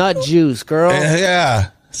just nut juice, girl.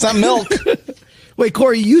 Yeah. It's not milk. Wait,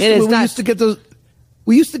 Corey, we used to get those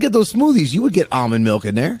smoothies. You would get almond milk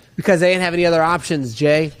in there. Because they didn't have any other options,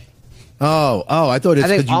 Jay. Oh, I thought it's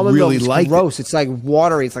because you really like it. Gross. It's like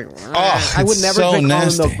watery. It's like, I would never drink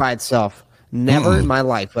almond milk by itself. Never in my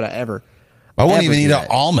life would I ever. I wouldn't even eat an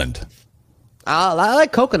almond. I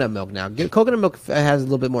like coconut milk now. Coconut milk has a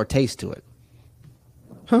little bit more taste to it.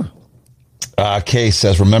 Huh. Kay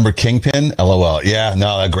says, remember Kingpin? LOL. Yeah,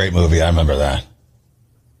 no, a great movie. I remember that.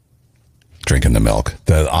 Drinking the milk.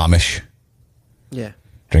 The Amish. Yeah.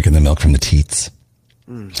 Drinking the milk from the teats.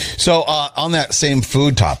 So on that same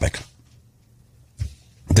food topic,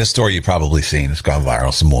 this story you've probably seen. It's gone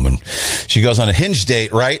viral. Some woman. She goes on a Hinge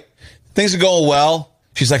date, right? Things are going well.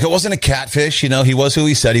 She's like, it wasn't a catfish. You know, he was who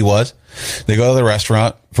he said he was. They go to the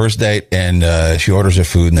restaurant, first date, and she orders her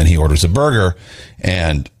food, and then he orders a burger.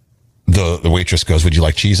 And the waitress goes, would you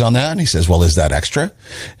like cheese on that? And he says, well, is that extra?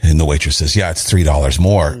 And the waitress says, yeah, it's $3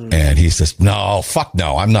 more. And he says, no, fuck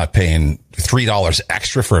no. I'm not paying $3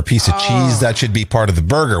 extra for a piece of cheese. That should be part of the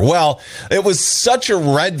burger. Well, it was such a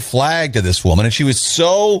red flag to this woman, and she was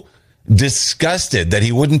so disgusted that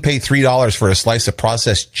he wouldn't pay $3 for a slice of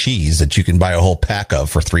processed cheese that you can buy a whole pack of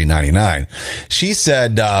for $3.99. She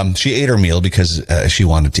said she ate her meal because she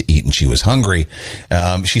wanted to eat and she was hungry.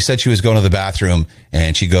 She said she was going to the bathroom,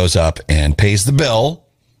 and she goes up and pays the bill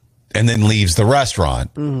and then leaves the restaurant.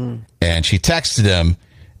 And she texted him,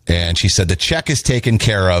 and she said, the check is taken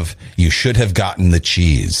care of. You should have gotten the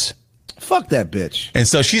cheese. Fuck that bitch. And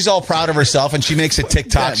so she's all proud of herself, and she makes a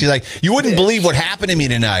TikTok. She's like, you wouldn't believe what happened to me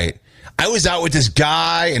tonight. I was out with this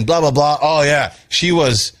guy and blah, blah, blah. Oh, yeah. She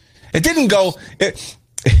was. It didn't go. It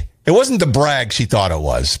wasn't the brag she thought it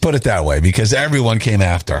was. Put it that way, because everyone came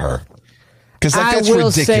after her. Because that's ridiculous. I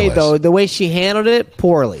will say, though, the way she handled it,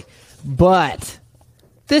 poorly. But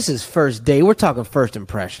this is first date. We're talking first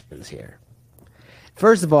impressions here.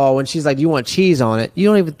 First of all, when she's like, "Do you want cheese on it?" You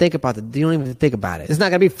don't even think about it. It's not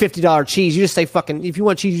gonna be $50 cheese. You just say fucking. If you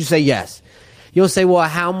want cheese, you say yes. You'll say, "Well,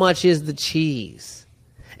 how much is the cheese?"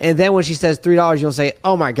 And then when she says $3, you'll say,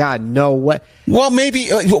 "Oh my God, no way." Well, maybe.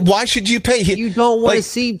 Why should you pay? You don't want to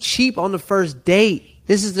seem cheap on the first date.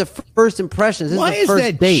 This is the first impressions. Why is the first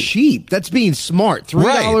that date. Cheap? That's being smart.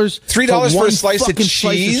 $3. $3 for a slice of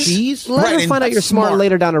cheese. Let her find out you're smart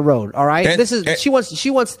later down the road. All right. She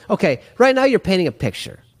wants. Okay. Right now you're painting a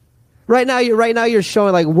picture. Right now you're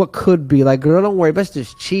showing like what could be. Like, girl, don't worry, but it's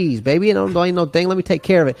just cheese, baby. You don't ain't no thing. Let me take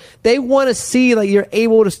care of it. They want to see like you're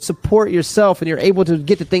able to support yourself and you're able to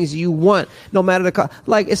get the things you want, no matter the cost.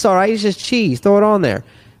 Like, it's all right. It's just cheese. Throw it on there.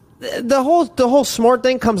 The whole smart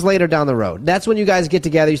thing comes later down the road. That's when you guys get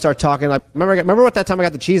together. You start talking. Like, remember what that time I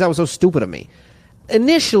got the cheese? That was so stupid of me.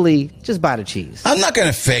 Initially, just buy the cheese. I'm not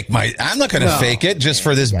gonna fake it just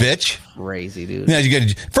for this bitch. Crazy, dude. Yeah,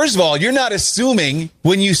 first of all, you're not assuming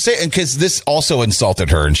when you say, because this also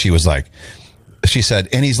insulted her, and she said,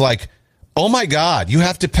 and he's like, "Oh my God, you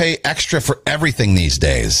have to pay extra for everything these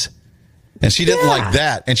days." And she didn't like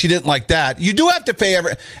that, and she didn't like that. You do have to pay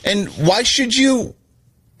and why should you?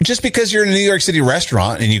 Just because you're in a New York City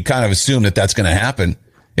restaurant and you kind of assume that that's going to happen,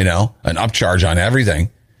 an upcharge on everything.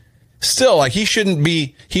 Still, like, he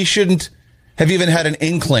shouldn't have even had an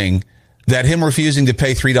inkling that him refusing to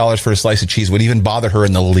pay $3 for a slice of cheese would even bother her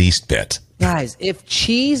in the least bit. Guys, if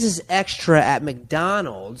cheese is extra at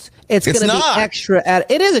McDonald's, it's going to be extra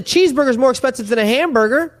it is. A cheeseburger is more expensive than a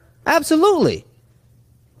hamburger. Absolutely.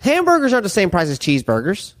 Hamburgers aren't the same price as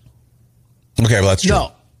cheeseburgers. Okay, well, that's true.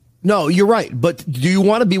 No, you're right. But do you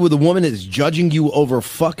want to be with a woman that's judging you over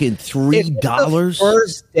fucking $3?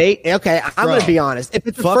 First date. Okay, I'm going to be honest. If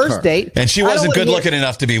it's a first date, and she wasn't good looking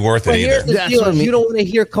enough to be worth it either. The deal. You don't want to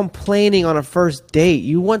hear complaining on a first date.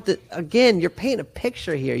 You want you're painting a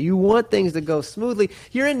picture here. You want things to go smoothly.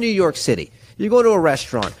 You're in New York City. You go to a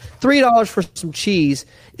restaurant. $3 for some cheese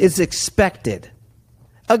is expected.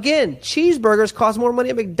 Again, cheeseburgers cost more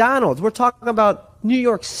money at McDonald's. We're talking about New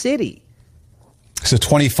York City. It's a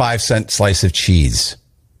 25-cent slice of cheese.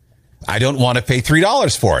 I don't want to pay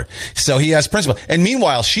 $3 for it. So he has principle. And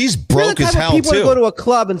meanwhile, she's broke as hell, too. People go to a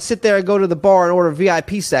club and sit there and go to the bar and order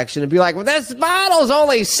VIP section and be like, "Well, this bottle's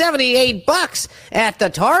only $78 at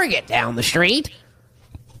the Target down the street."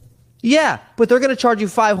 Yeah, but they're going to charge you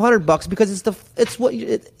 $500 because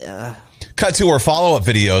Cut to her follow-up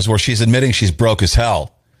videos where she's admitting she's broke as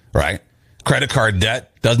hell, right? Credit card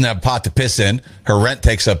debt, doesn't have a pot to piss in. Her rent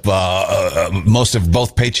takes up most of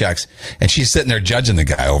both paychecks. And she's sitting there judging the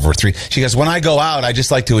guy over $3. She goes, "When I go out, I just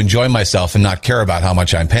like to enjoy myself and not care about how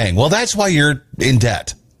much I'm paying." Well, that's why you're in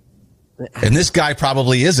debt. And this guy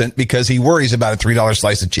probably isn't, because he worries about a $3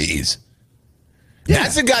 slice of cheese. Yeah.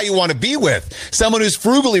 That's the guy you want to be with. Someone who's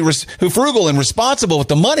frugal and responsible with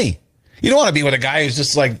the money. You don't want to be with a guy who's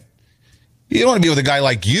just like, you don't want to be with a guy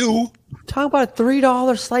like you. Talk about a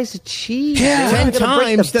 $3 slice of cheese. Yeah, 10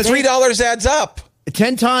 times. That's $3 adds up.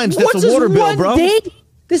 10 times. That's a water bill, bro.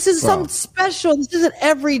 This is something special. This isn't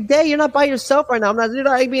every day. You're not by yourself right now. You're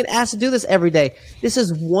not being asked to do this every day. This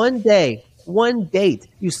is one day, one date.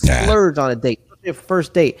 You splurge on a date, your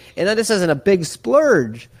first date, and then this isn't a big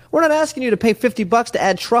splurge. We're not asking you to pay $50 to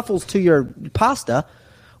add truffles to your pasta.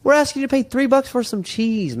 We're asking you to pay $3 for some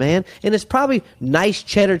cheese, man. And it's probably nice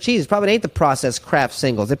cheddar cheese. It probably ain't the processed Kraft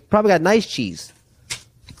singles. It probably got nice cheese.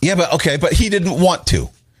 Yeah, but he didn't want to.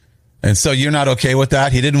 And so you're not okay with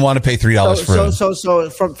that? He didn't want to pay $3 for it. So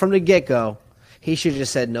from the get-go, he should have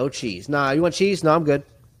just said no cheese. Nah, you want cheese? No, I'm good.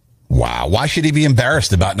 Wow. Why should he be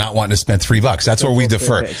embarrassed about not wanting to spend $3? That's where we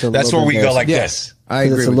defer. That's where we go like this. I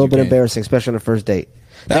agree. It's a little bit embarrassing, especially on the first date.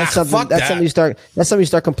 That's something you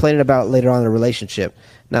start complaining about later on in a relationship,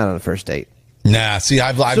 not on the first date. Nah, see,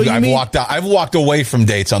 I've walked away from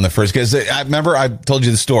dates on the first, because I remember I told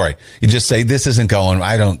you the story. You just say, this isn't going to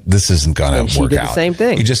work out. She did the same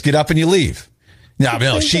thing. You just get up and you leave.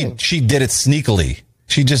 No, she did it sneakily.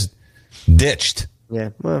 She just ditched.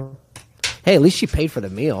 Yeah, well, hey, at least she paid for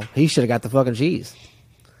the meal. He should have got the fucking cheese.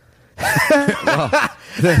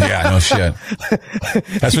 Yeah, no shit.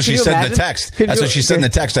 That's what she said in the text. That's what she said in the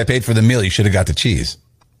text. I paid for the meal. You should have got the cheese.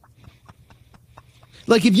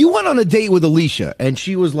 Like, if you went on a date with Alicia and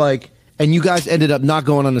she was like, and you guys ended up not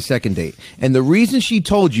going on the second date, and the reason she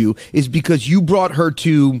told you is because you brought her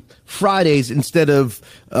to Fridays instead of,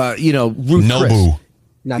 Ruth Nobu.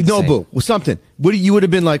 Nobu or something. You would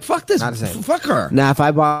have been like, fuck this, fuck her. Now, if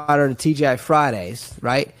I brought her to TGI Fridays,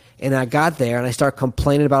 right, and I got there and I start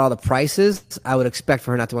complaining about all the prices, I would expect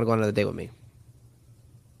for her not to want to go on another date with me.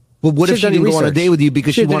 Well, what if she didn't go on a date with you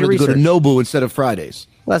because she wanted to go to Nobu instead of Fridays?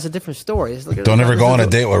 Well, that's a different story. Don't ever go on a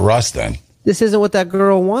date with Russ then. This isn't what that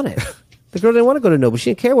girl wanted. The girl didn't want to go to Nobu. She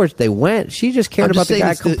didn't care where they went. She just cared about the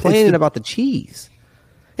guy complaining about the cheese.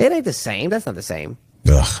 It ain't the same. That's not the same.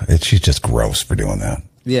 Ugh, she's just gross for doing that.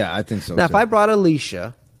 Yeah, I think so. Now, if I brought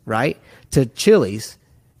Alicia, right, to Chili's,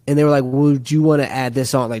 and they were like, would you want to add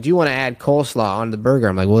this on? Like, do you want to add coleslaw on the burger?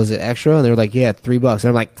 I'm like, well, is it extra? And they were like, yeah, $3. And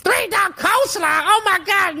I'm like, $3 coleslaw? Oh, my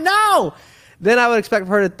God, no. Then I would expect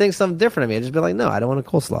her to think something different of me. I'd just be like, no, I don't want a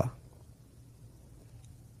coleslaw.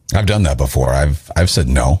 I've done that before. I've said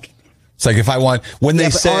no. It's like if I want, when they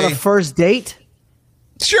say. On a first date?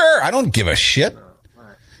 Sure, I don't give a shit.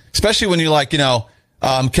 Especially when you're like, can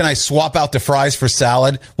I swap out the fries for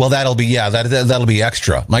salad? Well, that'll be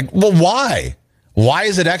extra. I'm like, well, why? Why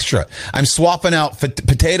is it extra? I'm swapping out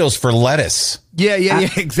potatoes for lettuce. Yeah,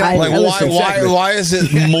 exactly. Why is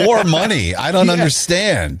it more money? I don't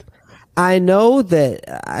understand. I know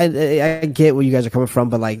that I get where you guys are coming from,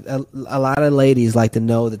 but like a lot of ladies like to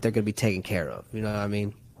know that they're going to be taken care of. You know what I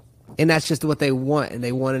mean? And that's just what they want, and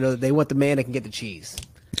they want to know that they want the man that can get the cheese.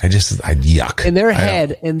 Yuck. In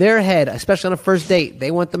their head, especially on a first date,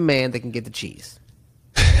 they want the man that can get the cheese.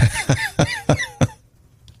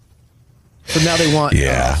 So now they want,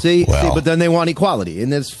 but then they want equality,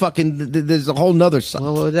 and there's a whole nother side.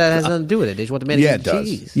 Well, that has nothing to do with it. They just want the man to get the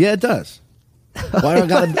cheese. Yeah, it does. Why I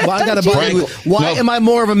gotta buy you? Why am I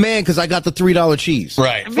more of a man because I got the $3 cheese?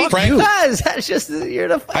 Right, because that's just you're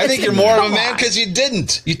the. I think you're more of a man because you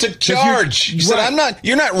didn't. You took charge. You said, "I'm not."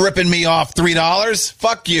 You're not ripping me off $3.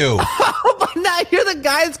 Fuck you. But now you're the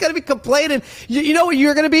guy that's gonna be complaining. You know what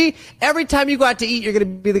you're gonna be? Every time you go out to eat, you're gonna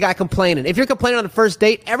be the guy complaining. If you're complaining on the first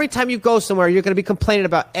date, every time you go somewhere, you're gonna be complaining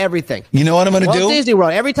about everything. You know what I'm gonna do? Walt Disney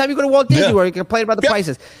World. Every time you go to Walt Disney World, you complain about the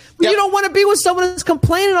prices. But you don't want to be with someone that's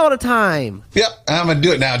complaining all the time. Yep, I'm gonna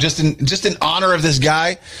do it now. Just in honor of this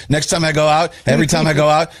guy. Next time I go out, every time I go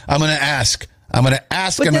out, I'm gonna ask. I'm gonna make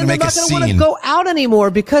a scene. But then they're not gonna want to go out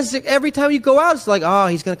anymore because every time you go out, it's like, oh,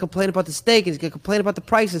 he's gonna complain about the steak. He's gonna complain about the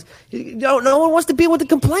prices. No one wants to be with the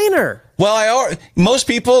complainer. Well, most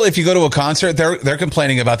people, if you go to a concert, they're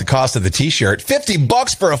complaining about the cost of the T-shirt.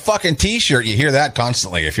 $50 for a fucking T-shirt. You hear that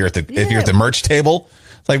constantly if you're at the merch table.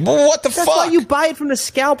 It's like, well, what the fuck? That's why you buy it from the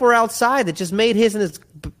scalper outside that just made his in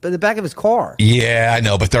the back of his car. Yeah, I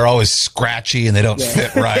know, but they're always scratchy and they don't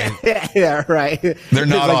fit right. Yeah, right. They're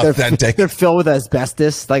not authentic. They're filled with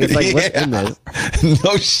asbestos. Like it's like what's in this?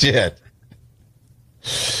 No shit.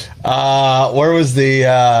 Where was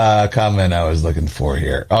the comment I was looking for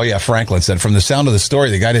here? Oh yeah, Franklin said, from the sound of the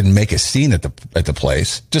story, the guy didn't make a scene at the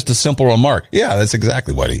place. Just a simple remark. Yeah, that's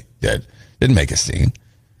exactly what he did. Didn't make a scene.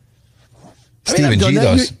 Stephen G,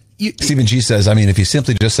 though. Stephen G says, I mean, if he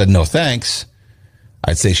simply just said no thanks,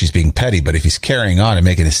 I'd say she's being petty. But if he's carrying on and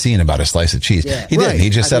making a scene about a slice of cheese, he didn't.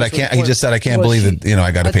 He just said, I can't. He just said, I can't believe that.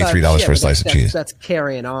 I got to pay $3 for a slice of cheese. That's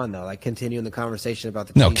carrying on, though. Like continuing the conversation about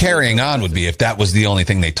the. No, carrying on would be if that was the only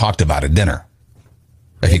thing they talked about at dinner.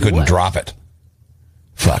 If he couldn't drop it.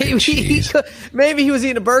 Fucking cheese. Maybe he was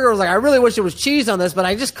eating a burger. Was like, I really wish there was cheese on this, but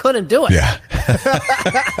I just couldn't do it. Yeah.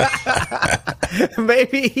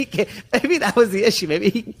 Maybe that was the issue.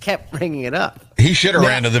 Maybe he kept bringing it up. He should have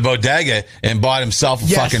ran to the bodega and bought himself a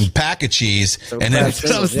fucking pack of cheese, and then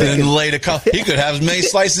laid a couple. He could have as many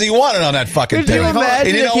slices as he wanted on that fucking thing. And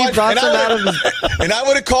I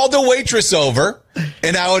would have called the waitress over,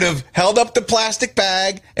 and I would have held up the plastic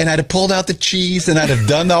bag, and I'd have pulled out the cheese, and I'd have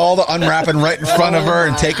done all the unwrapping right in front of her,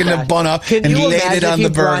 and taken the bun up and laid it on the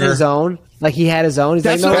burger. His own? Like he had his own. He's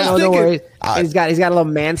like, no worries. He's got a little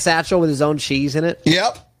man satchel with his own cheese in it.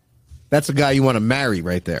 Yep. That's a guy you want to marry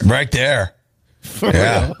right there. Right there.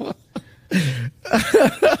 Yeah. A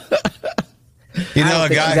guy.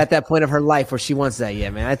 She's at that point of her life where she wants that. Yeah,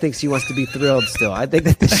 man. I think she wants to be thrilled still. I think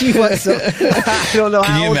that she wants. I don't know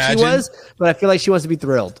how old she was, but I feel like she wants to be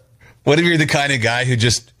thrilled. What if you're the kind of guy who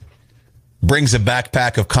just brings a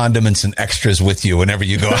backpack of condiments and extras with you whenever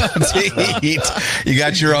you go out to eat? You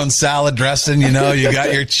got your own salad dressing, you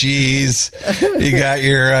got your cheese, you got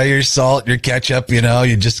your salt, your ketchup, you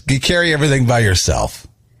carry everything by yourself.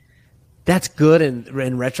 That's good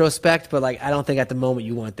in retrospect, but like I don't think at the moment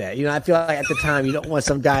you want that. I feel like at the time you don't want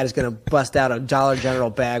some guy that's going to bust out a Dollar General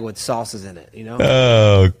bag with sauces in it,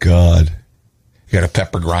 Oh God. You got a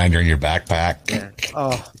pepper grinder in your backpack. Yeah.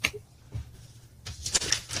 Oh.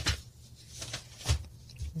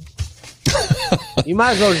 You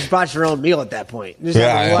might as well just brought your own meal at that point. Just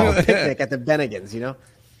have a picnic at the Bennigan's,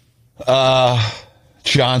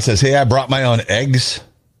 John says, hey, I brought my own eggs.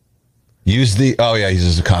 Use the... Oh, yeah, he's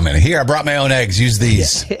just a comment. Here, I brought my own eggs. Use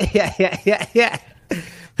these. Yeah. Yeah,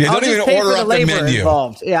 don't even order up the menu.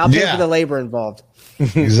 Involved. Yeah, I'll pay for the labor involved.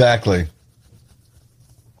 Exactly.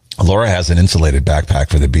 Laura has an insulated backpack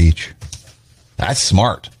for the beach. That's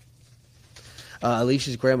smart.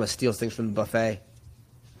 Alicia's grandma steals things from the buffet.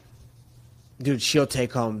 Dude, she'll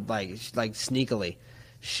take home like sneakily.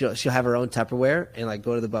 She'll have her own Tupperware and like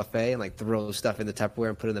go to the buffet and like throw stuff in the Tupperware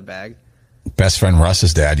and put it in the bag. Best friend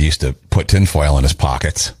Russ's dad used to put tinfoil in his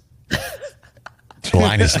pockets.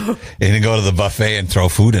 Line is, and then go to the buffet and throw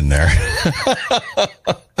food in there.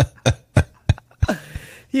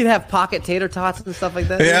 He'd have pocket tater tots and stuff like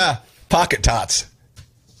that. Yeah, pocket tots.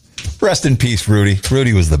 Rest in peace, Rudy.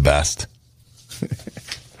 Rudy was the best.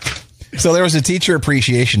 So there was a Teacher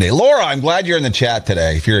Appreciation Day. Laura, I'm glad you're in the chat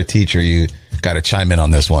today. If you're a teacher, you got to chime in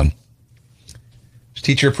on this one. It's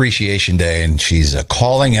Teacher Appreciation Day, and she's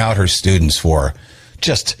calling out her students for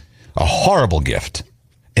just a horrible gift,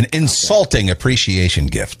 an insulting appreciation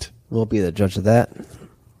gift. We'll be the judge of that.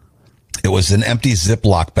 It was an empty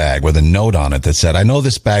Ziploc bag with a note on it that said, "I know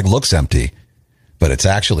this bag looks empty, but it's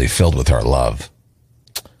actually filled with our love."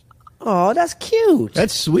 Oh, that's cute.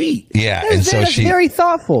 That's sweet. Yeah, that's very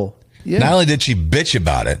thoughtful. Yeah. Not only did she bitch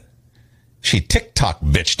about it, she TikTok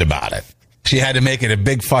bitched about it. She had to make it a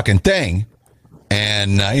big fucking thing.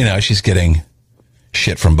 And, she's getting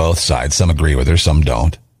shit from both sides. Some agree with her, some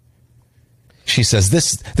don't. She says,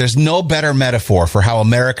 there's no better metaphor for how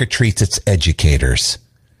America treats its educators.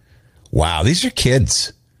 Wow, these are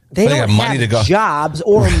kids. They don't have jobs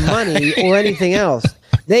or money or anything else.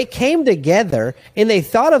 They came together and they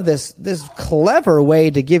thought of this clever way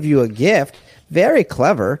to give you a gift. Very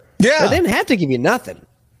clever. Yeah. But they didn't have to give you nothing.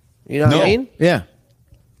 You know what I mean? Yeah.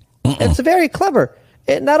 It's very clever.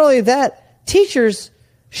 And not only that, teachers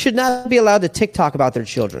should not be allowed to TikTok about their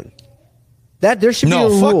children. That there should be a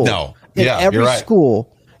rule in every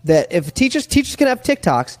school that if teachers can have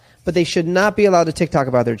TikToks, but they should not be allowed to TikTok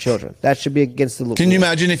about their children. That should be against the law. Can you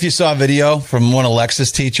imagine if you saw a video from one of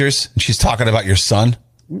Alexa's teachers and she's talking about your son?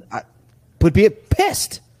 I would be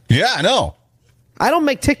pissed. Yeah, I know. I don't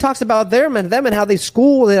make TikToks about them and how they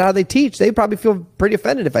school and how they teach. They'd probably feel pretty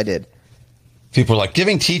offended if I did. People are like,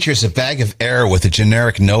 giving teachers a bag of air with a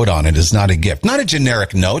generic note on it is not a gift. Not a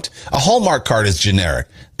generic note. A Hallmark card is generic.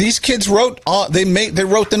 These kids wrote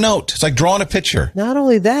the note. It's like drawing a picture. Not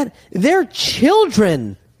only that, they're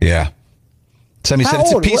children. Yeah. Somebody said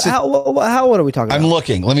it's a piece of... How old are we talking about? I'm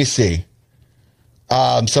looking. Let me see.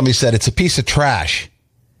 Somebody said it's a piece of trash.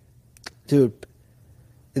 Dude,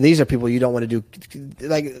 these are people you don't want to do.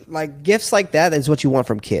 Like gifts like that is what you want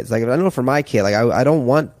from kids. Like, I know for my kid, like I don't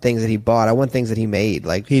want things that he bought. I want things that he made.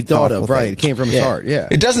 Like he thought of, right? It came from his heart. Yeah.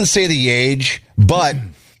 It doesn't say the age, but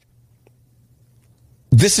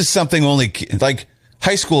this is something only like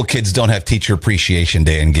high school kids don't have Teacher Appreciation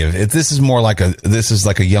Day and give. This is more like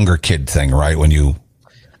a younger kid thing, right? When you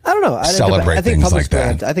I don't know. Celebrate things like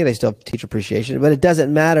that. I think they still have teacher appreciation, but it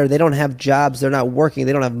doesn't matter. They don't have jobs. They're not working.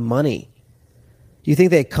 They don't have money. Do you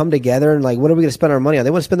think they come together and like, what are we going to spend our money on?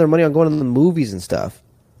 They want to spend their money on going to the movies and stuff.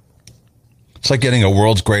 It's like getting a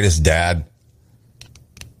World's Greatest Dad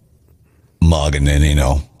mug and then,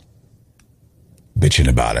 bitching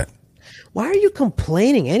about it. Why are you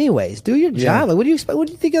complaining anyways? Do your job. Like, what do you expect? What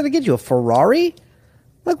do you think they're going to get you? A Ferrari?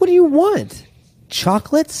 Like, what do you want?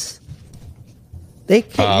 Chocolates?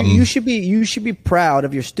 You should be proud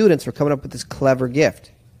of your students for coming up with this clever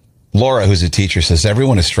gift. Laura, who's a teacher, says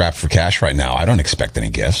everyone is strapped for cash right now. I don't expect any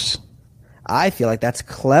gifts. I feel like that's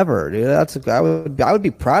clever, dude. I would be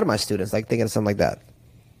proud of my students, like thinking of something like that.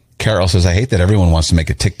 Carol says, I hate that everyone wants to make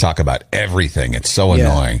a TikTok about everything. It's so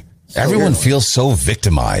annoying. Everyone feels so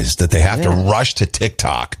victimized that they have to rush to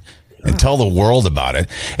TikTok and tell the world about it.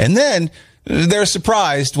 And then they're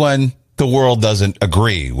surprised when the world doesn't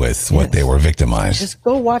agree with what they were victimized. Just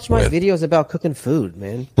go watch my videos about cooking food,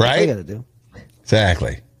 man. Right? That's what you got to do.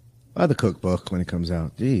 Exactly. Buy the cookbook when it comes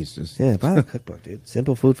out. Jeez. Buy the cookbook, dude.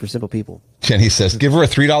 Simple food for simple people. Jenny says, give her a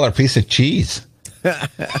 $3 piece of cheese. Do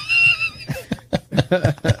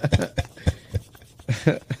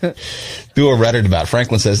a Reddit about it.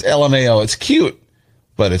 Franklin says, LMAO, it's cute,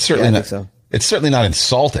 but it's certainly not. So. It's certainly not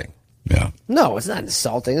insulting. Yeah. No, it's not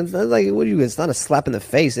insulting. It's not like it's not a slap in the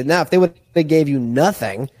face. And now, if they gave you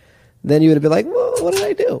nothing, then you would have been like, well, what did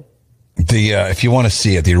I do? If you want to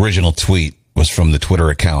see it, the original tweet was from the Twitter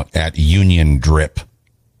account at Union Drip.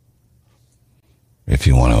 If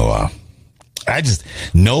you want to,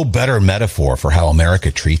 no better metaphor for how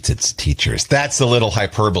America treats its teachers. That's a little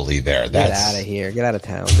hyperbole there. Get out of here. Get out of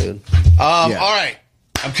town, dude. All right.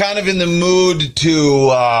 I'm kind of in the mood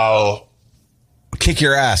to kick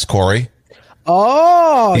your ass, Corey.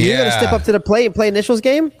 Oh, you're going to step up to the plate and play initials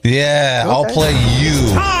game? Yeah, okay. I'll play you.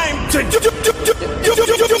 Time to do.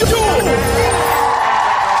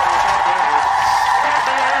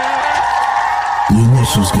 The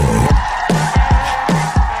initials game.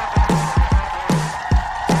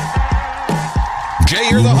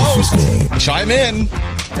 Chime in. All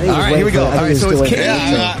right, here we go. All right, so it's Kane.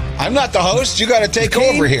 Yeah, I'm not the host. You got to take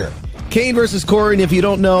over here. Kane versus Corey, and if you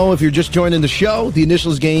don't know, if you're just joining the show, the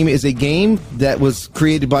Initials game is a game that was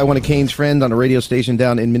created by one of Kane's friends on a radio station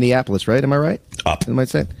down in Minneapolis, right? Am I right? Up. Am I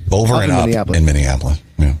saying? Over up and up in Minneapolis.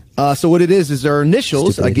 Yeah. So what it is there are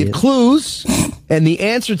initials. I give clues, and the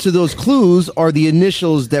answer to those clues are the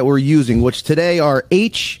initials that we're using, which today are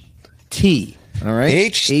HT. All right?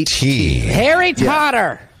 HT. Harry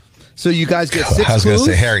Potter. So you guys get 6 clues. I was going to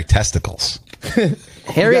say Harry Testicles.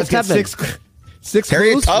 Harriet Tubman. Six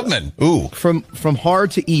Harriet clues Tubman. Ooh. From hard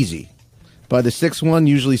to easy. By the 6th one,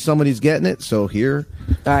 usually somebody's getting it. So here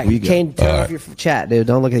all right, we go. Kane, turn off your chat, dude.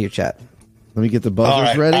 Don't look at your chat. Let me get the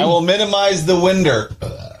buzzers ready. I will minimize the window.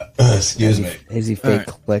 Excuse me. Easy fake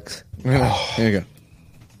clicks. Here you go.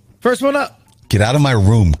 First one up. Get out of my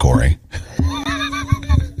room, Corey.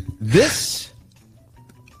 This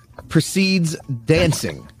precedes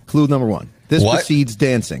dancing. Clue number 1. This precedes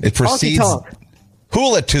dancing. It precedes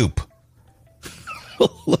hula toop.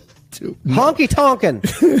 Honky tonkin.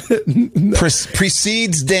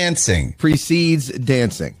 Precedes dancing. Precedes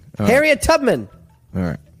dancing. Harriet Tubman. All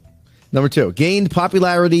right. Number 2. Gained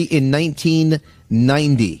popularity in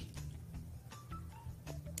 1990.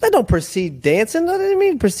 That don't precede dancing. What do you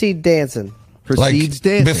mean precede dancing? Precedes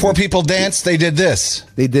dancing. Before people danced, they did this.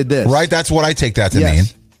 They did this. Right? That's what I take that to mean.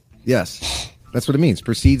 Yes. That's what it means.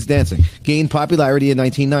 Precedes dancing. Gained popularity in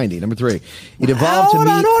 1990. Number 3. It evolved to mean...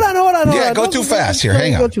 Hold on. Yeah, go too fast here.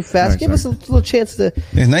 Hang on. Go too fast. Give us a little chance to...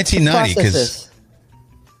 In 1990, because...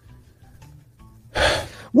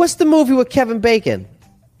 What's the movie with Kevin Bacon?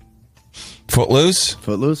 Footloose?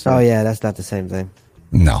 Footloose? Oh, yeah, that's not the same thing.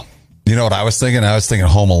 No. You know what I was thinking? I was thinking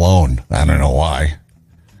Home Alone. I don't know why.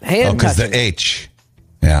 Because the H.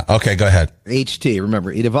 Yeah. Okay, go ahead. HT.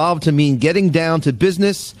 Remember, it evolved to mean getting down to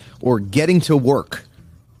business or getting to work.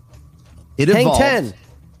 It evolved. Hang 10.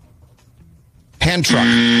 Hand truck.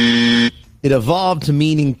 It evolved to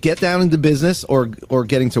meaning get down into business or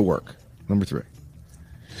getting to work. Number 3.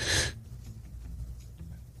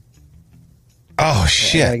 Oh,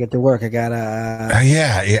 shit. I gotta get to work. I gotta...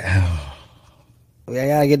 yeah. I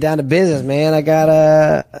gotta get down to business, man. I got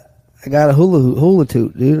a hula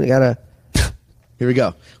toot, dude. I gotta... Here we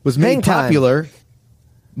go. Was made popular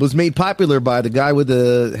by the guy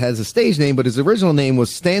has a stage name, but his original name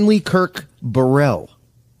was Stanley Kirk Burrell.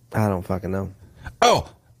 I don't fucking know.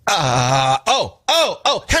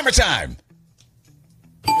 Hammer time.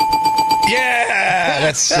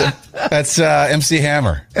 Yeah, that's MC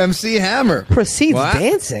Hammer. MC Hammer precedes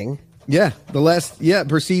dancing. Yeah,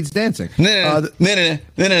 precedes dancing. I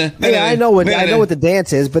know what the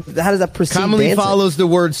dance is, but how does that precede commonly dancing? Follows the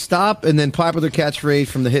word stop and then popular catchphrase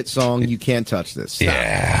from the hit song "You Can't Touch This." Stop.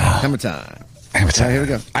 Yeah, Hammer time. Hammer time. Here we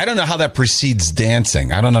go. I don't know how that precedes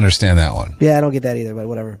dancing. I don't understand that one. Yeah, I don't get that either. But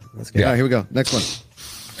whatever. Let's go. Yeah, here we go. Next one.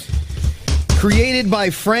 Created by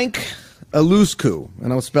Frank Eliscu,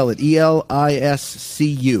 and I'll spell it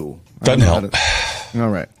Eliscu. Doesn't help. All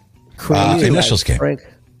right. Initials game. Frank.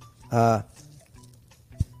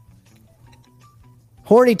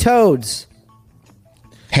 Horny toads.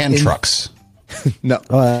 Hand trucks. No.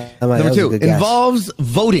 Number 2 involves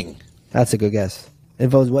voting. That's a good guess.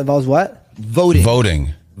 Involves what?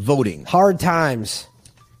 Voting. Hard times.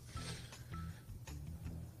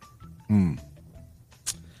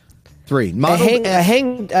 3. A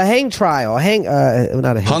hang trial.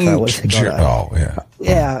 Not a hang trial. What's it called?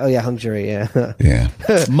 Hung jury. Yeah. Yeah.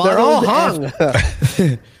 They're all hung.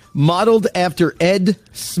 Modeled after Ed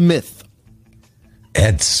Smith.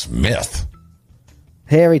 Ed Smith.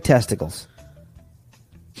 Hairy testicles.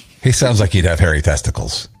 He sounds like he'd have hairy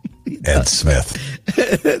testicles. Ed Smith.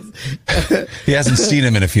 He hasn't seen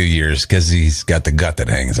him in a few years because he's got the gut that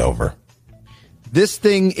hangs over. This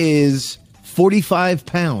thing is 45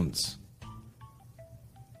 pounds.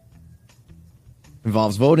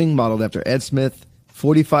 Involves voting, modeled after Ed Smith,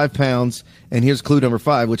 45 pounds. And here's clue number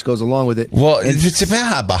 5, which goes along with it. Well, it's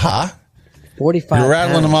about Baha. 45 You're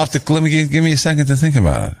rattling them off. Let me give me a second to think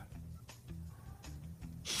about it.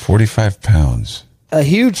 45 pounds. A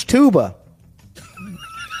huge tuba.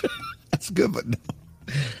 That's good, but no.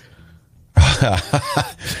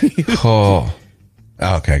 Oh.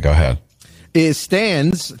 Okay, go ahead. It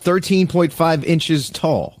stands 13.5 inches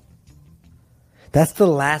tall. That's the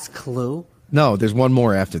last clue? No, there's one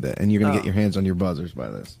more after that, and you're going to get your hands on your buzzers by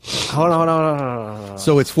this. Hold on.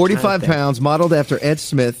 So it's 45 pounds, modeled after Ed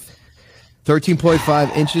Smith,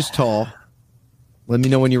 13.5 inches tall. Let me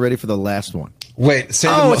know when you're ready for the last one. Wait, it's the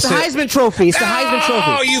Heisman Trophy. It's the Heisman Trophy.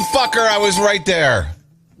 Oh, you fucker. I was right there.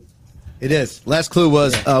 It is. Last clue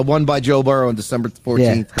was won by Joe Burrow on December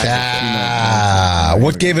 14th.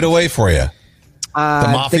 What gave it away for you? The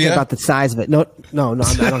Mafia? Thinking about the size of it. No, I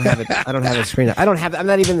don't have it. I don't have it screened. I don't have it. I'm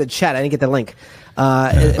not even in the chat. I didn't get the link.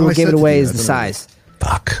 What gave it away is the size.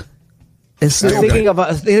 Fuck. Thinking of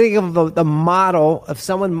the model of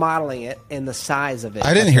someone modeling it and the size of it.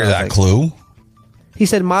 I didn't hear that clue. He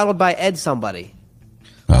said modeled by Ed somebody.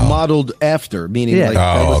 Modeled after, meaning like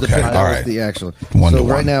that was the picture, that was the actual. So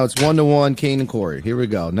right now it's 1-1, Kane and Corey. Here we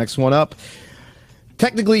go. Next one up.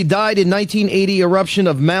 Technically died in 1980 eruption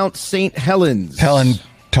of Mount St. Helens. Helen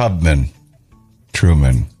Tubman.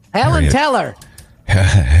 Truman. Helen Teller.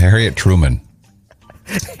 Harriet Truman.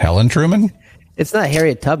 Helen Truman? It's not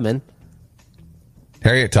Harriet Tubman.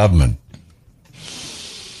 Harriet Tubman.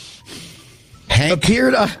 Hank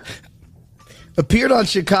appeared on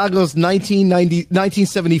Chicago's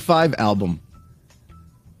 1975 album.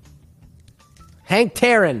 Hank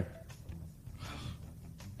Taryn.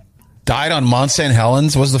 Died on Mount St.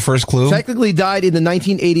 Helens was the first clue? Technically died in the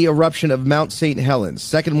 1980 eruption of Mount St. Helens.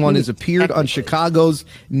 Second one is appeared on Chicago's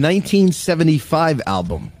 1975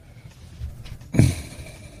 album.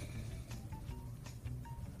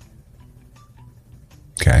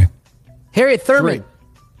 Okay. Harriet Thurman.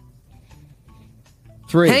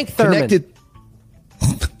 Three. Hank Thurman.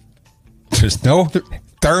 There's no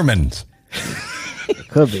Thurmans.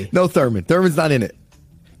 Could be. No Thurman. Thurman's not in it.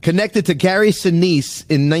 Connected to Gary Sinise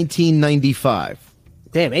in 1995.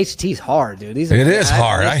 Damn, HT's hard, dude. It is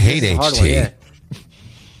hard. I hate HT.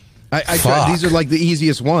 I tried. These are like the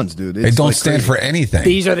easiest ones, dude. They don't stand for anything.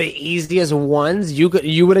 These are the easiest ones. You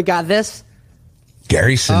would have got this?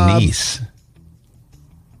 Gary Sinise.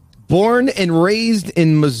 Born and raised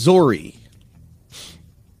in Missouri.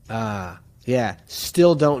 Yeah,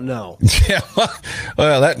 still don't know. Yeah,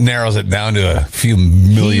 well, that narrows it down to a few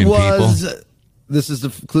million people. This is the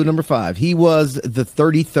clue number 5. He was the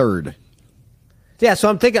 33rd. Yeah, so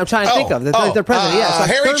I'm trying to think of the president. Yeah, so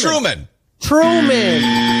Harry Truman. Truman.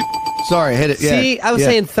 Sorry, I hit it. Yeah. See, I was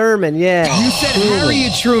saying Thurman. Yeah, you said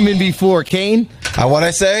Harriet Truman before, Kane. What'd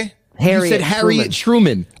I say? You said Harriet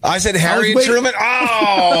Truman. I said Harriet Truman.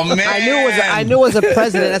 Oh man, I knew it was a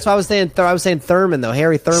president. That's why I was saying. I was saying Thurman though.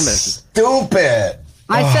 Harry Thurman. Stupid.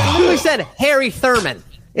 I literally said Harry Thurman.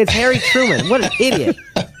 It's Harry Truman. What an idiot.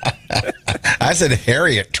 I said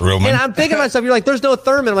Harriet Truman. And I'm thinking to myself, you're like, there's no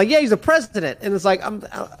Thurman. I'm like, yeah, he's a president. And it's like,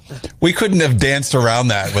 we couldn't have danced around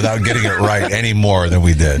that without getting it right any more than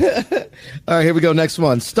we did. All right, here we go. Next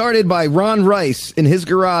one. Started by Ron Rice in his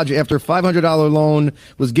garage after a $500 loan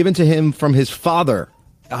was given to him from his father.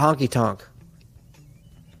 A honky tonk.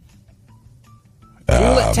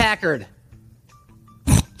 Hewlett Tackard.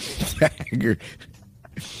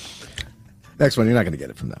 Next one, you're not going to get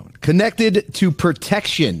it from that one. Connected to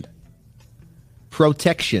protection.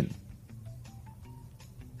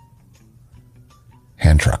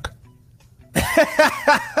 Hand truck. That's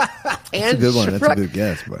a good one. That's a good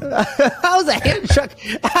guess, bro. How's a hand truck?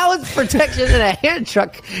 How is protection in a hand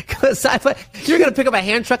truck? You're going to pick up a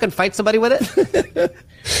hand truck and fight somebody with it?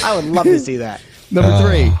 I would love to see that. Number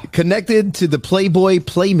 3, connected to the Playboy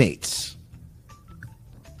Playmates.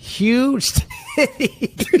 Huge.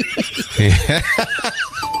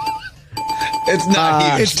 It's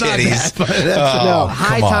not huge titties. No,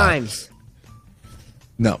 High Times.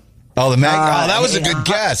 No. Oh, that was a good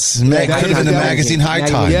guess. Could have been the magazine High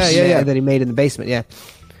Times. Yeah. That he made in the basement. Yeah.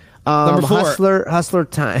 Number 4. Hustler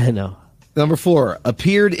Time. No. Number 4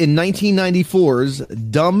 appeared in 1994's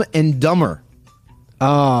Dumb and Dumber.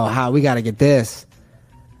 Oh, we got to get this.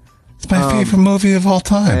 It's my favorite movie of all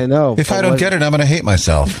time. I know. If I don't get it, I'm going to hate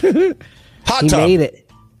myself. Hot Tub. He made it.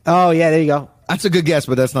 Oh, yeah, there you go. That's a good guess,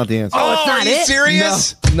 but that's not the answer. Oh, it's not are you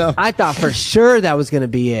serious? No. I thought for sure that was going to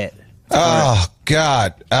be it. Oh,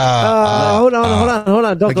 God. Hold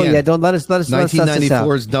on. Don't go yet. Don't let us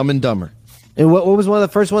 1994's Dumb and Dumber. And what was one of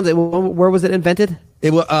the first ones? Where was it invented?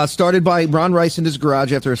 It was started by Ron Rice in his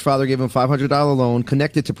garage after his father gave him a $500 loan,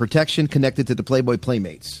 connected to protection, connected to the Playboy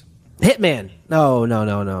Playmates. Hitman. No.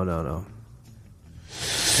 Number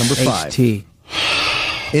 5. HT.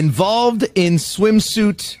 Involved in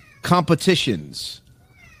swimsuit competitions.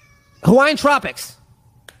 Hawaiian Tropics.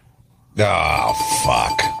 Oh,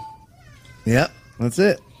 fuck. Yep, that's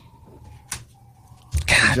it.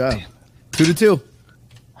 Good job. 2-2.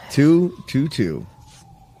 2-2. All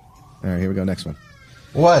right, here we go. Next one.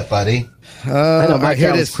 What, buddy? I know, my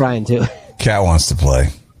cat was crying too. Cat wants to play.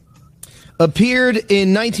 Appeared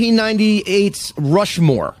in 1998's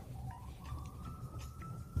Rushmore.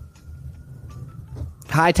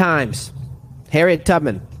 High Times. Harriet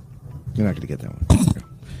Tubman. You're not going to get that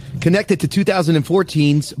one. Connected to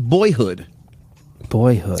 2014's Boyhood.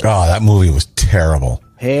 Boyhood. Oh, that movie was terrible.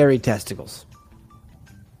 Hairy testicles.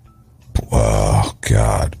 Oh,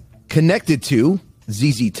 God. Connected to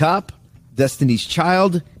ZZ Top, Destiny's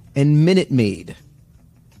Child, and Minute Maid.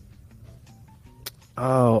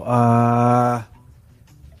 Oh, I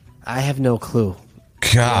have no clue.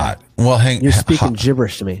 God. Well, You're speaking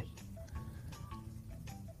gibberish to me.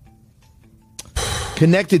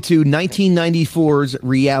 Connected to 1994's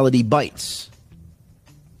Reality Bites.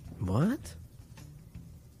 What?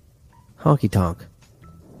 Honky Tonk.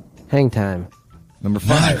 Hang Time. Number 5.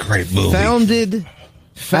 Not a great movie. Founded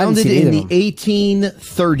seen in either the of them.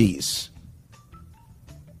 1830s.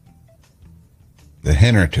 The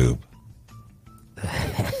Henner Tube.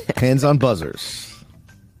 Hands on buzzers.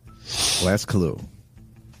 Last clue.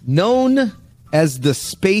 Known as the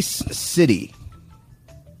Space City.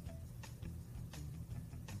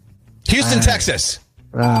 Houston, Texas.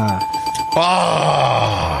 Wow,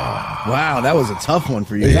 that was a tough one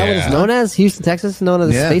for you. Is that what it's known as? Houston, Texas? Known as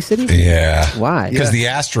the Yeah. Space City? Yeah. Why? Because the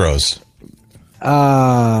Astros.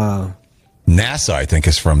 Uh, NASA, I think,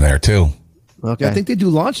 is from there, too. okay. Yeah, I think they do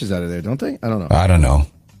launches out of there, don't they? I don't know. All I don't know.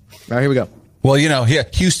 right, here we go. Well, here,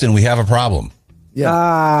 Houston, we have a problem. Yeah.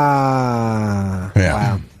 Yeah.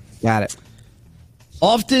 Wow. Got it.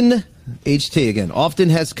 Often, HT again, often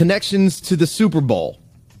has connections to the Super Bowl.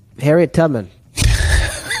 Harriet Tubman.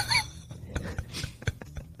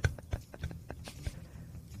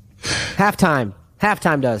 Halftime.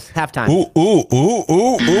 Halftime does. Halftime. Ooh. Oh,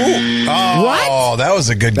 What? that was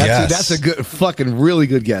a good guess. That's a good, fucking really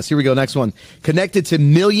good guess. Here we go. Next one. Connected to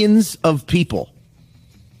millions of people.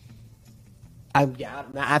 After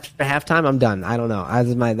halftime, I'm done. I don't know. That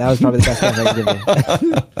was probably the best guess I could give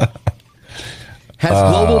you. Has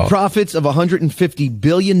global profits of $150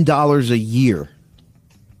 billion a year.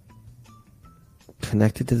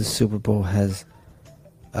 Connected to the Super Bowl has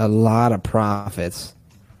a lot of profits.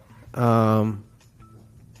 Number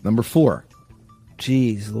 4.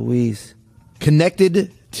 Jeez, Louise.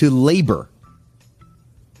 Connected to labor.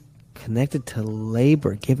 Connected to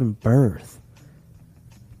labor, giving birth.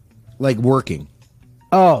 Like working.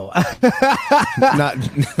 Oh, Not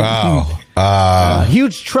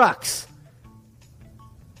huge trucks.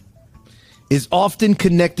 is often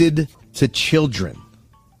connected to children.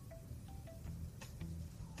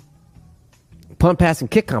 Punt, pass, and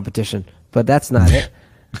kick competition, but that's not it.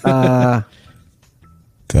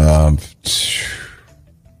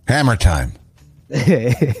 Hammer Time.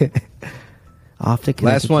 Often connected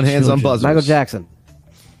Last one, to hands on children. buzzers. Michael Jackson.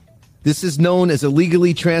 This is known as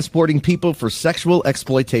illegally transporting people for sexual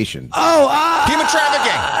exploitation. Human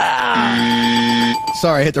trafficking.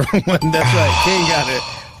 Sorry, I hit the wrong one. That's right. Kane got it.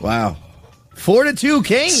 Wow. 4-2,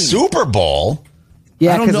 Kane. Super Bowl.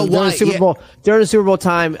 Yeah, I don't know during why. the Super Bowl, during the Super Bowl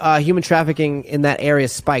time, human trafficking in that area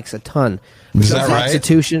spikes a ton. Is that right?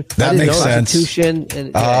 Prostitution. That makes sense. Prostitution.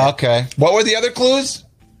 And, Okay. What were the other clues?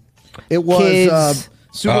 It was Kids.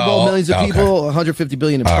 Super Bowl, millions of okay. people, 150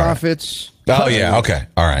 billion in profits. Oh, yeah. Okay.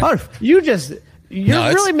 All right. Oh, you're it's-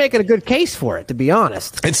 really making a good case for it, to be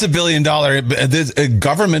honest. It's $1 billion.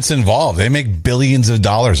 Government's involved. They make billions of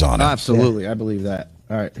dollars on it. Absolutely. I believe that.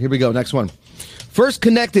 All right, here we go. Next one. First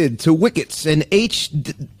connected to Wickets and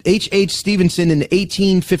H.H. Stevenson in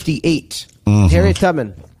 1858. Harriet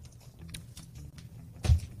Tubman.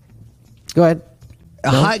 Go ahead.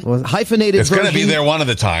 Hyphenated It's version. going to be there one of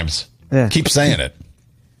the times. Yeah. Keep saying it.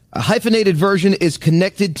 A hyphenated version is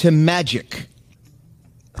connected to magic.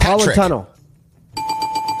 Holland Hat-trick. Tunnel.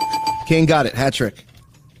 Kane got it. Hat trick.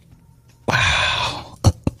 Well,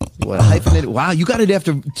 Hyphenated. Wow, you got it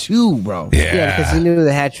after 2, bro. yeah, because he knew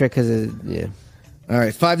the hat trick. Yeah. All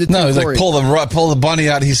right, 5-2. No, he's Corey. like pull the bunny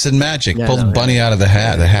out. He said magic. Yeah, pull the bunny out of the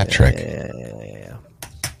hat trick.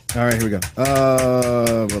 All right, here we go.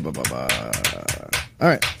 All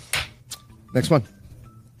right. Next one.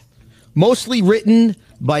 Mostly written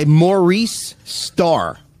by Maurice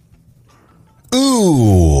Starr.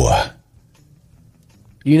 Ooh.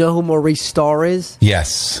 You know who Maurice Starr is?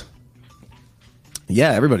 Yes.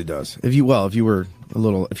 Yeah, everybody does. If you're a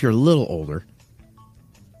little older.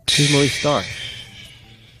 Who's Maurice Starr?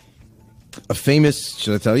 A famous,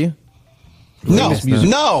 should I tell you? No, music-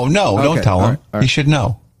 no, don't Okay, tell all him. right, all right. He should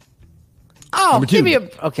know. Oh, Number 2. give me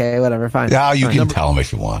a... Okay, whatever, fine. Yeah, you Fine. can tell him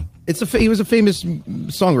if you want. He was a famous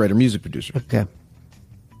songwriter, music producer. Okay.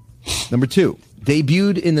 Number 2.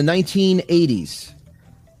 Debuted in the 1980s.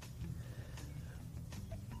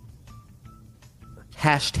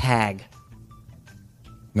 Hashtag.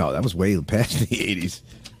 No, that was way past the 80s.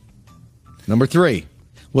 Number 3.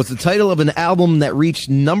 Was the title of an album that reached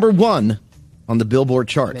number 1 on the Billboard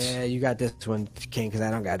charts. Yeah, you got this one, King, because I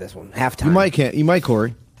don't got this one. Halftime. You might,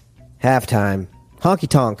 Corey. Halftime. Honky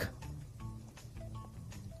Tonk.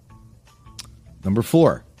 Number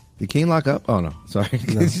 4. Did Kane lock up? Oh, no. Sorry.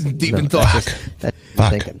 Deep in thought.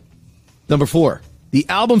 Fuck. Thinking. Number 4. The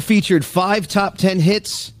album featured 5 top 10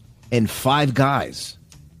 hits and 5 guys.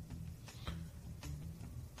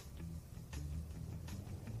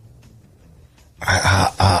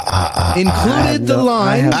 Included the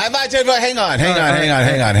line. Hang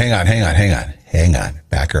on.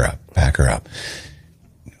 Back her up.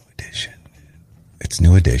 New Edition. It's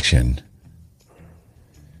New Edition.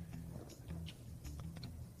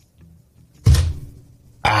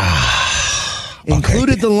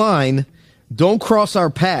 Included the line, "Don't cross our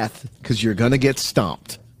path because you're going to get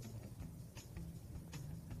stomped."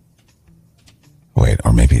 Wait,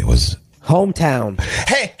 or maybe it was Hometown.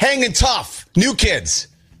 Hey, Hanging Tough. New Kids.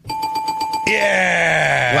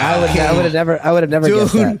 Yeah. Wow. I would have never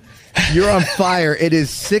guessed that. You're on fire. It is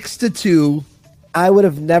 6-2. I would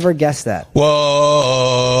have never guessed that.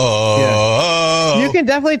 Whoa. Yeah. You can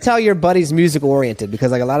definitely tell your buddy's music oriented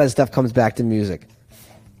because like a lot of stuff comes back to music.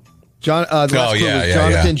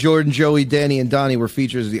 Jonathan, Jordan, Joey, Danny, and Donnie were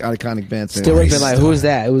features of the iconic band. Still would have been like, who's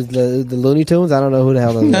that? It was the Looney Tunes. I don't know who the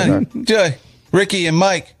hell those are. Ricky and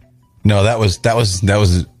Mike. No, that was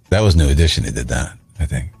New Edition. They did that, I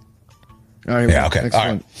think. All right. Yeah. Okay. Next All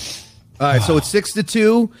one. right. All right. So it's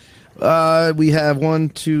 6-2. We have 1,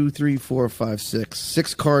 2, 3, 4, 5, 6.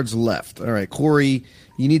 6 cards left. All right, Corey,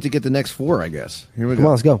 you need to get the next 4, I guess. Here we go. Come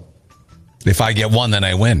on, let's go. If I get one, then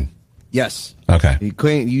I win. Yes. Okay.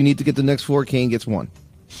 You need to get the next 4. Kane gets 1.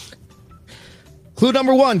 Clue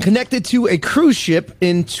number 1, connected to a cruise ship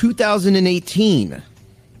in 2018.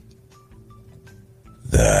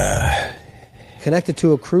 Connected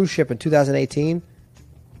to a cruise ship in 2018.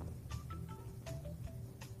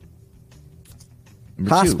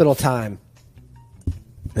 Hospital Time.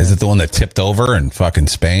 Is it the one that tipped over in fucking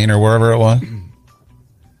Spain or wherever it was?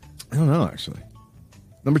 I don't know, actually.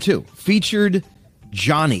 Number 2, featured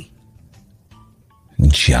Johnny.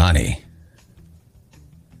 Johnny.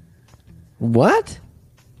 What?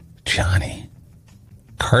 Johnny.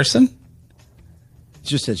 Carson? It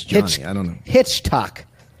just says Johnny. I don't know. Hitchcock.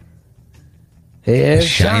 Here's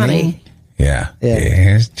Johnny. Yeah.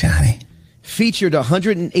 Here's Johnny. Featured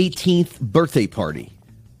 118th birthday party.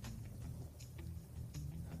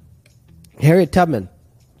 Harriet Tubman.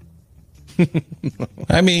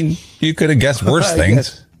 I mean, you could have guessed worse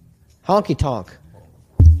things. Honky Tonk.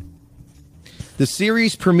 The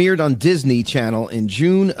series premiered on Disney Channel in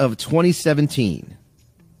June of 2017.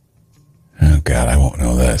 Oh, God, I won't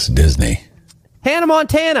know this. Disney. Hannah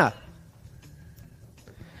Montana.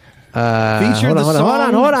 Featured hold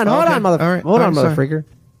on, motherfucker.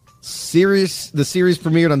 The series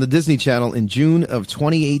premiered on the Disney Channel in June of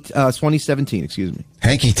 2017. Excuse me.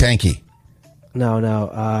 Hanky Tanky.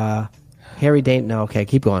 No. Harry Dane. No, okay,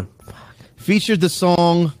 keep going. Featured the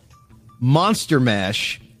song "Monster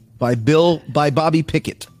Mash" by Bobby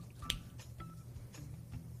Pickett.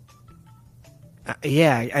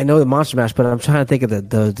 Yeah, I know the Monster Mash, but I'm trying to think of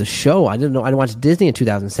the show. I didn't watch Disney in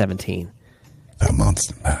 2017. The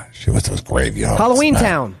Monster Mash. What's those graveyards? Halloween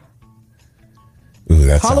Town. Ooh,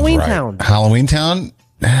 that's Halloween right. Town. Halloween Town?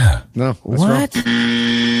 Yeah. No. What?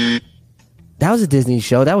 That was a Disney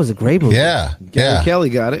show. That was a great movie. Yeah. Gary Kelly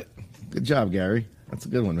got it. Good job, Gary. That's a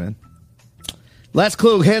good one, man. Last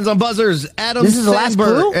clue. Hands on buzzers. Adam This is the last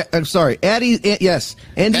Sandberg. clue? I'm sorry. Yes.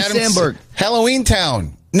 Andy Samberg. Halloween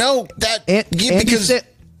Town. No,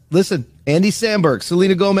 Listen. Andy Samberg,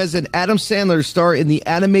 Selena Gomez, and Adam Sandler star in the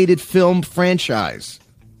animated film franchise.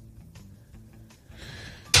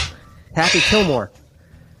 Happy Gilmore.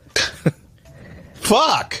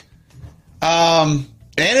 Fuck.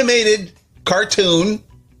 Animated cartoon.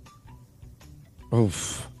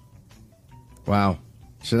 Oof. Wow.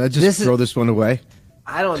 Should I just throw this one away?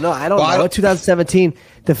 I don't know. I don't know. 2017.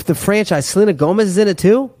 The franchise. Selena Gomez is in it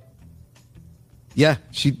too? Yeah,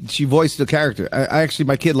 she voiced the character. I actually,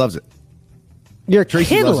 my kid loves it. Your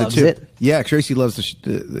Tracy kid loves loves it, it? too. Yeah, Tracy loves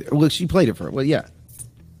well, she played it for her. Well, yeah.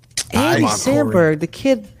 Andy Samberg, the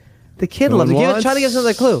kid loves it. Try to give us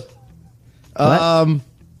another clue.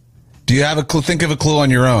 Do you have a clue? Think of a clue on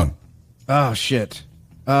your own. Oh, shit.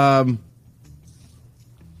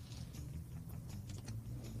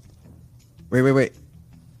 Wait.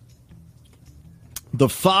 The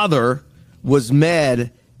father was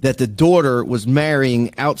mad that the daughter was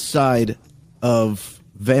marrying outside of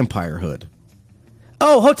vampirehood.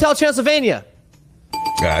 Oh, Hotel Transylvania.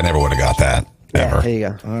 I never would have got that. Ever. Yeah, there you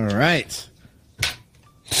go. All right.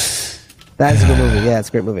 That's a good movie. Yeah, it's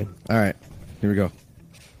a great movie. All right. Here we go.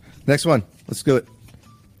 Next one. Let's do it.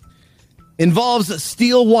 Involves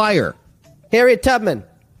steel wire. Harriet Tubman.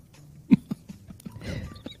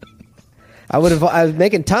 I was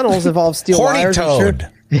making tunnels involve steel Horny wires. toad.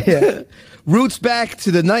 Yeah. Roots back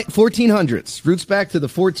to the 1400s. Roots back to the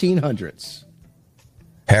 1400s.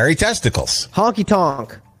 Hairy testicles. Honky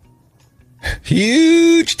tonk.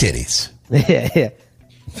 Huge titties. Yeah.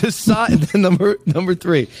 The size, number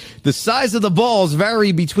 3. The size of the balls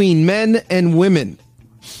vary between men and women.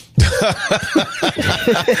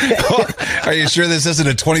 Are you sure this isn't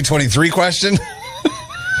a 2023 question?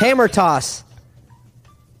 Hammer toss.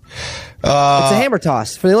 It's a hammer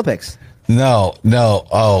toss for the Olympics. No.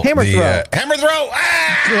 Oh, Hammer throw. Hammer throw.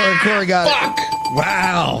 Ah! Corey got Fuck. it.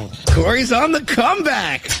 Wow. Corey's on the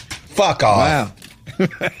comeback. Fuck off. Wow.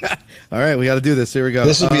 All right, we got to do this. Here we go.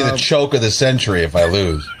 This would be the choke of the century if I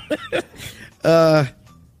lose. All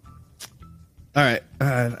right.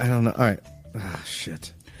 I don't know. All right. Ah,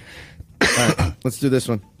 shit. All right. Let's do this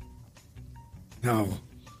one. No.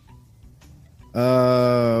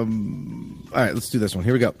 All right. Let's do this one.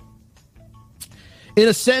 Here we go. In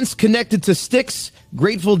a sense, connected to Styx,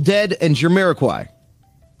 Grateful Dead, and Jamiroquai.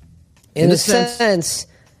 In a sense,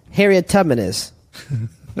 Harriet Tubman is.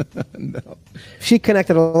 No. She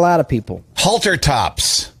connected a lot of people. Halter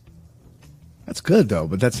tops. That's good, though,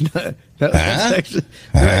 but that's not. That's actually.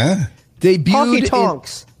 Huh? Honky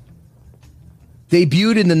tonks.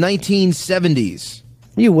 Debuted in the 1970s.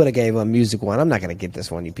 You would have gave a music one. I'm not going to give this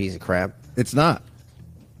one, you piece of crap. It's not.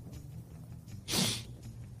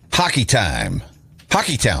 Hockey time.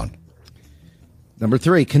 Hockey town. Number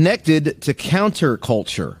 3, connected to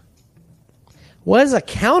counterculture. What is a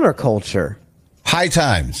counterculture? High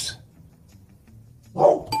times.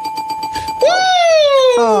 Woo!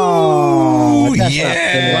 Oh, that's yeah. not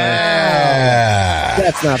fair.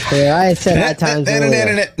 That's not fair. I said high times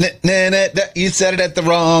earlier. You said it at the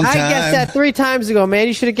wrong time. I guessed that 3 times ago, man.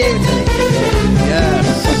 You should have gave it to me.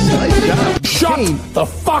 Yes. Nice job. Shut the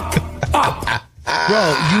fuck up.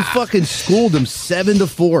 Bro, you fucking schooled him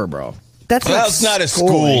 7-4, bro. That's not a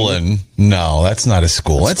schooling. No, that's not a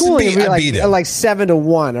school. That's schooling. I beat it. Like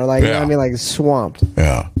 7-1, or like, Yeah. you know what I mean, like swamped.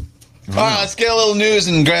 Yeah. All right, let's get a little news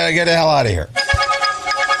and get the hell out of here.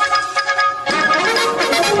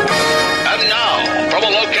 And now, from a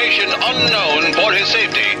location unknown for his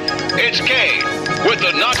safety, it's Kane with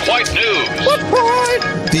the Not Quite News.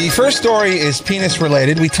 The first story is penis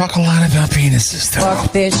related. We talk a lot about penises, though.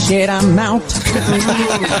 Fuck this shit, I'm out.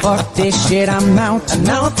 Fuck this shit, I'm out.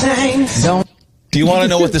 No thanks. Don't. Do you want to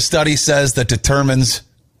know what the study says that determines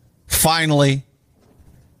finally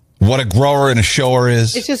what a grower and a shower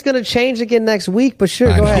is? It's just going to change again next week, but sure,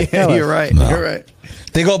 I go know. ahead. Yeah, tell you're us. right. No. You're right.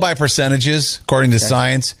 They go by percentages, according to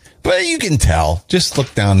science, but you can tell. Just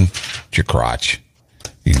look down at your crotch.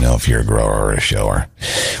 You know if you're a grower or a shower.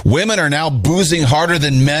 Women are now boozing harder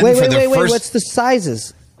than men for their Wait. first... What's the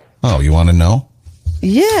sizes? Oh, you want to know?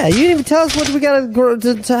 Yeah, you didn't even tell us what we got to grow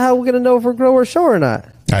to how we're going to know if we're grower or shower or not.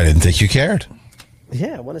 I didn't think you cared.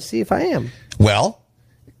 Yeah, I want to see if I am. Well,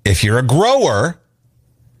 if you're a grower,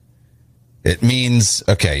 it means,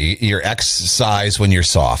 okay, you're X size when you're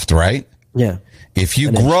soft, right? Yeah. If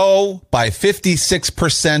you grow by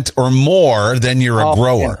 56% or more, then you're a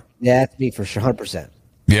grower. Yeah, that's me for sure, 100%.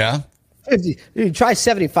 Yeah? 50, you try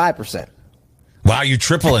 75%. Wow, you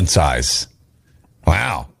triple in size.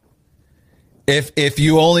 Wow. If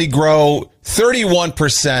you only grow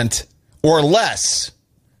 31% or less,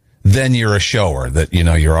 then you're a shower. That, you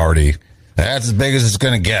know, you're already, that's as big as it's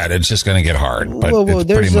going to get. It's just going to get hard. But Well, it's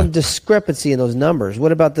there's pretty some much discrepancy in those numbers.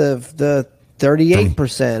 What about the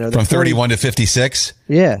 38% or the from 40? 31 to 56?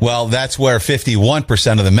 Yeah. Well, that's where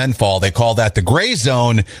 51% of the men fall. They call that the gray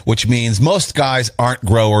zone, which means most guys aren't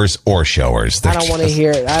growers or showers. I don't want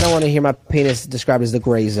to hear my penis described as the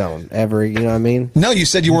gray zone ever. You know what I mean? No, you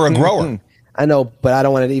said you were a grower. I know, but I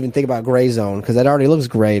don't want to even think about gray zone because it already looks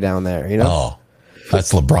gray down there. You know? Oh,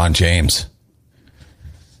 that's LeBron James.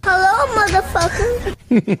 Hello, motherfucker.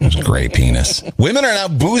 It's a gray penis. Women are now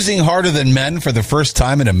boozing harder than men for the first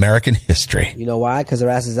time in American history. You know why? Because their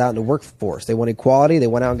ass is out in the workforce. They want equality. They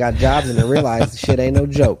went out and got jobs, and they realized the shit ain't no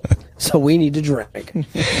joke. So we need to drink.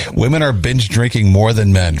 Women are binge drinking more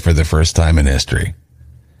than men for the first time in history.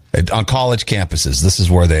 On college campuses, this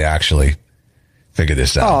is where they actually figure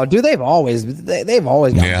this out. Oh, dude, they've always got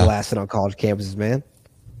Yeah. blasted on college campuses, man.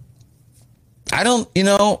 I don't,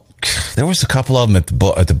 there was a couple of them at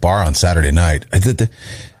the bar on Saturday night.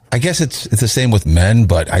 I guess it's the same with men,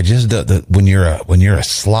 but I just when you're a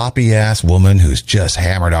sloppy ass woman who's just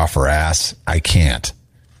hammered off her ass, I can't.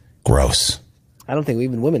 Gross. I don't think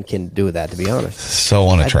even women can do that, to be honest. So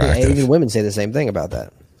I unattractive. think even women say the same thing about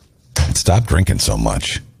that. Stop drinking so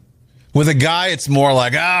much. With a guy, it's more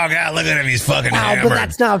like, oh God, look at him, he's fucking Oh, hammered. but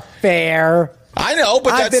that's not fair. I know,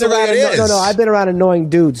 but that's the way it is. No, I've been around annoying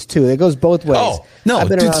dudes too. It goes both ways. Oh, no, I've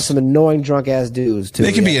been around some annoying drunk ass dudes too.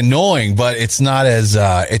 They can be annoying, but it's not as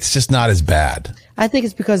it's just not as bad. I think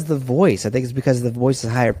it's because of the voice. I think it's because the voice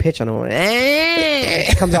is higher pitch on the one.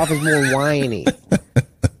 It comes off as more whiny.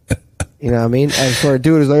 You know what I mean? And for a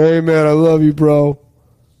dude who's like, "Hey man, I love you, bro."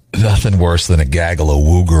 Nothing worse than a gaggle of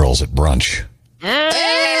woo girls at brunch. Oh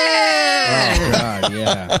God,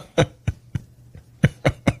 yeah.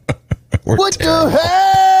 What the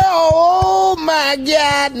hell? Oh my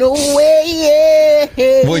God, no way.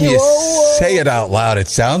 Yeah. When you say it out loud, it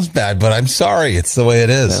sounds bad, but I'm sorry. It's the way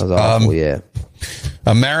it is. That was awful, yeah.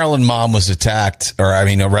 A Maryland mom was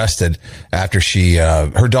arrested after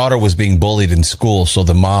her daughter was being bullied in school. So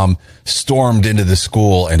the mom stormed into the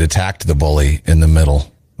school and attacked the bully in the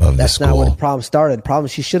middle of the school. That's not where the problem started. The problem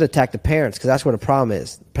is she should attack the parents because that's where the problem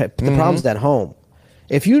is. The problem's at home.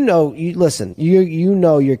 If you know, you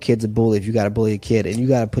know your kid's a bully. If you got to bully a kid, and you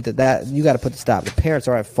got to put the stop. The parents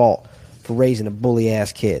are at fault for raising a bully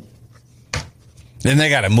ass kid. Then they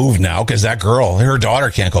got to move now because that girl, her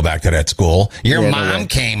daughter, can't go back to that school. Your mom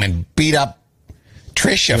came and beat up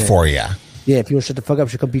Trisha for you. Yeah, if you don't shut the fuck up,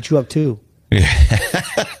 she'll come beat you up too. Yeah.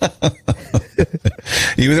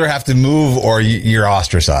 You either have to move or you're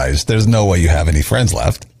ostracized. There's no way you have any friends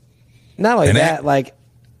left. Not like that. Like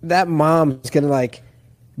that mom's gonna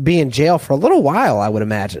be in jail for a little while, I would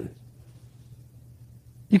imagine.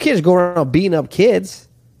 You can't just go around beating up kids.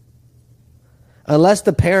 Unless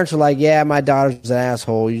the parents are like, yeah, my daughter's an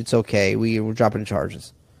asshole. It's okay. We're dropping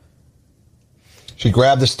charges. She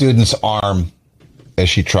grabbed the student's arm as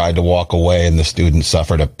she tried to walk away, and the student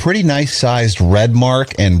suffered a pretty nice-sized red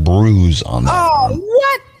mark and bruise on that arm.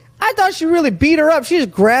 What? I thought she really beat her up. She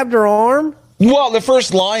just grabbed her arm? Well, the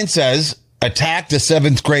first line says, attacked a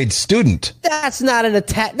 7th grade student. That's not an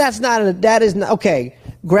attack. Okay,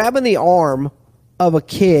 grabbing the arm of a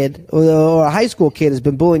kid or a high school kid has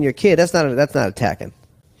been bullying your kid. That's not attacking.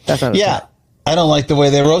 That's not attack. I don't like the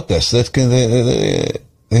way they wrote this.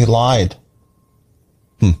 They lied.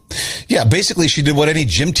 Yeah, basically she did what any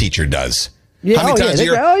gym teacher does. Yeah, how many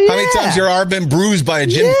times your arm been bruised by a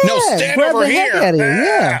gym? Yeah, no, stand over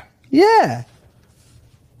here. Yeah.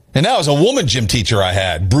 And that was a woman gym teacher I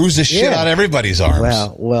had. Bruised the shit out of everybody's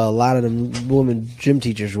arms. Well, a lot of them woman gym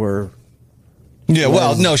teachers were.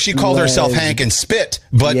 Yeah, no, she called herself Hank and Spit,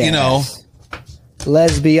 but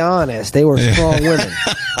Let's be honest, they were strong women.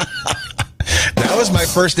 That was my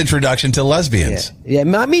first introduction to lesbians. Yeah,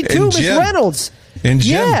 me too, Miss Reynolds. In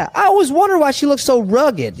gym. Yeah, I always wondered why she looked so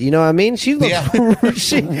rugged. You know what I mean? She looked rugged.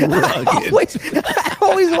 I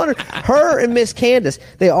always wondered. Her and Miss Candace,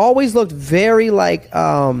 they always looked very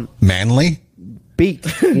manly, beat.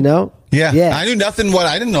 You know? Yeah. I knew nothing.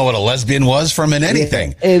 I didn't know what a lesbian was from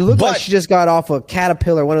anything. Yeah. It looked like she just got off a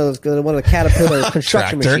Caterpillar, one of the Caterpillar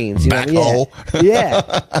construction machines. Backhoe. Yeah.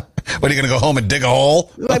 What, are you going to go home and dig a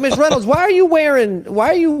hole? Like, Miss Reynolds, why are you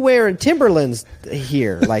wearing Timberlands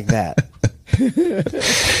here like that? You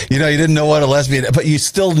didn't know what a lesbian, but you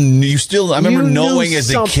still. I remember knowing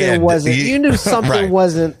as a kid. You knew something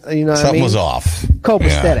wasn't. Something was off.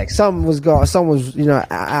 Copacetic. Yeah. Something was gone. Something was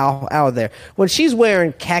out there. When she's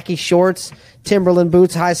wearing khaki shorts, Timberland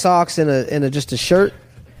boots, high socks, and just a shirt,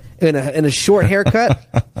 in a short haircut.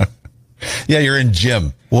 Yeah, you're in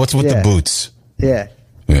gym. What's with the boots? Yeah.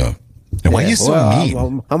 Yeah. And why are you so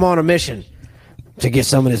mean? I'm on a mission to get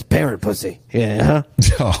some of this parent pussy. Yeah.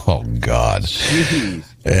 Oh, God. Jeez.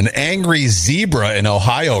 An angry zebra in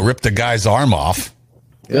Ohio ripped a guy's arm off.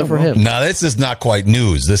 Good for him. Now, this is not quite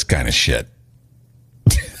news, this kind of shit.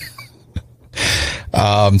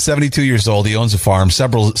 72 years old. He owns a farm,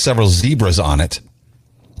 several zebras on it.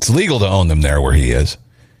 It's legal to own them there where he is.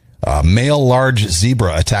 A male large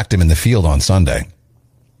zebra attacked him in the field on Sunday,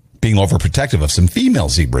 being overprotective of some female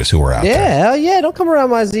zebras who were out there. Yeah, hell yeah. Don't come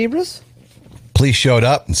around my zebras. Police showed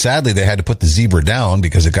up, and sadly, they had to put the zebra down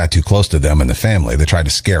because it got too close to them and the family. They tried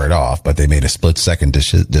to scare it off, but they made a split-second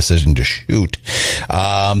decision to shoot.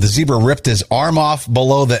 The zebra ripped his arm off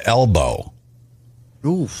below the elbow.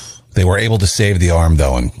 Oof. They were able to save the arm,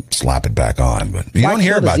 though, and slap it back on. But you don't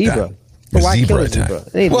hear about that. Why zebra attack.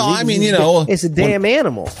 Well, I mean, it's a damn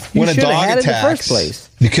animal. You should have had it in the first place.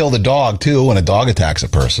 You kill the dog, too, when a dog attacks a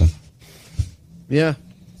person. Yeah.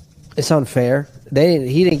 It's unfair.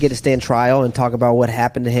 He didn't get to stand trial and talk about what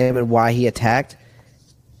happened to him and why he attacked.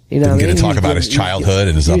 Didn't get to talk about his childhood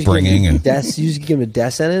and his upbringing. You just give him a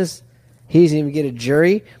death sentence. He didn't even get a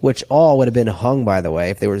jury, which all would have been hung, by the way,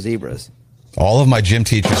 if they were zebras. All of my gym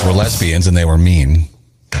teachers were lesbians, and they were mean.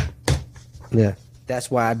 Yeah,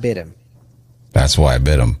 that's why I bit him. That's why I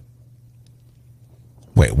bit him.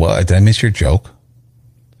 Wait, what? Did I miss your joke?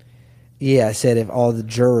 Yeah, I said if all the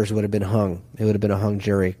jurors would have been hung, it would have been a hung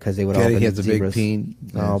jury because they would all Okay, been he has a big zebras. peen.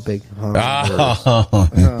 Oh, big hung Oh,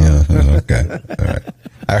 yeah, okay. All right.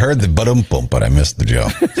 I heard the ba-dum-bum, but I missed the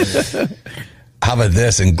joke. How about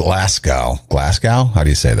this in Glasgow? Glasgow? How do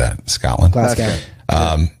you say that? Scotland? Glasgow.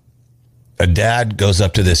 A dad goes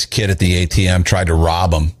up to this kid at the ATM, tried to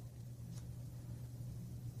rob him.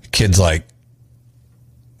 Kid's like,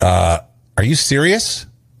 are you serious?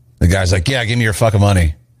 The guy's like, yeah, give me your fucking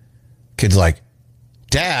money. Kid's like,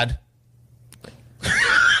 Dad.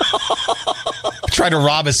 Tried to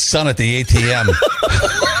rob his son at the ATM.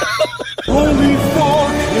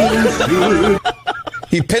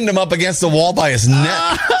 He pinned him up against the wall by his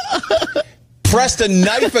neck. Pressed a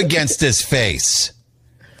knife against his face.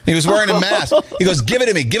 He was wearing a mask. He goes, give it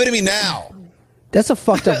to me now. That's a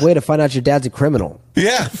fucked up way to find out your dad's a criminal.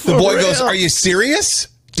 Yeah. The boy goes, are you serious?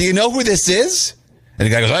 Do you know who this is? And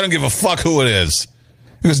the guy goes, I don't give a fuck who it is.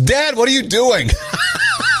 He goes, Dad, what are you doing?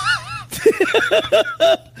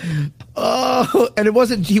 Oh, and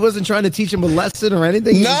he wasn't trying to teach him a lesson or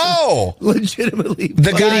anything? He No. legitimately.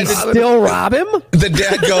 The guy Still rob him? The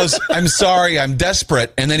dad goes, I'm sorry, I'm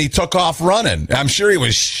desperate. And then he took off running. I'm sure he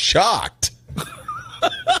was shocked.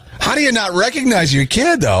 How do you not recognize your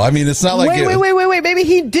kid, though? I mean, it's not like... Wait. Maybe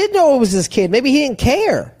he did know it was his kid. Maybe he didn't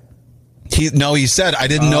care. He said, I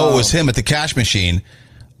didn't know it was him at the cash machine.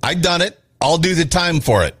 I'd done it. I'll do the time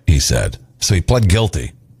for it, he said. So he pled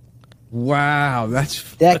guilty. Wow,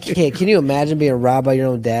 that's That kid, can you imagine being robbed by your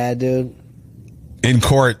own dad, dude? In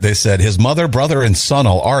court, they said his mother, brother, and son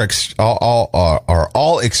are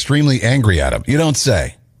all extremely angry at him. You don't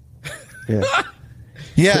say. Yeah.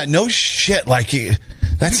 Yeah, no shit. Like,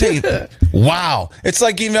 that's a... Wow. It's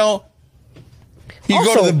like, you go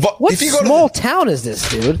Also, to the... what if you go small to town is this,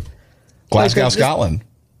 dude? Glasgow, Like, Scotland.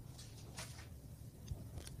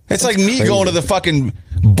 It's like me going to the fucking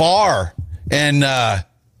bar and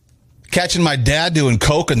catching my dad doing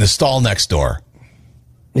coke in the stall next door.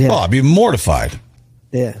 Yeah. Oh, I'd be mortified.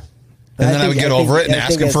 Yeah. And then I would get over it and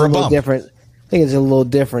ask him for a bump. Different. I think it's a little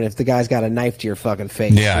different if the guy's got a knife to your fucking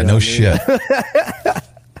face. Yeah, you know no what I mean?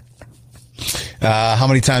 shit. How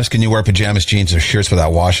many times can you wear pajamas, jeans, or shirts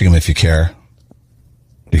without washing them if you care?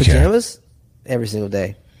 Do you care? Pajamas? Every single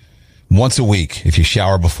day. Once a week if you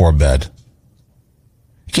shower before bed.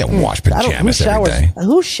 You can't wash pajamas every day.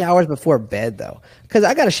 Who showers before bed, though? Because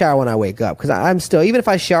I got to shower when I wake up. Because I'm still, even if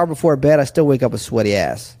I shower before bed, I still wake up with sweaty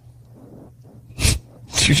ass.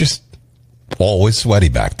 You're just always sweaty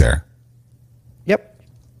back there. Yep.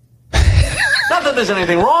 Not that there's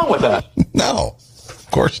anything wrong with that. No,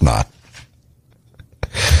 of course not.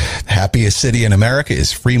 Happiest city in America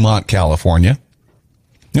is Fremont, California.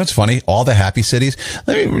 You know what's funny? All the happy cities.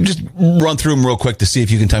 Let me just run through them real quick to see if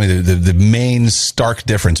you can tell me the main stark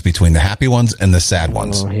difference between the happy ones and the sad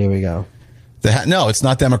ones. Oh, here we go. No, it's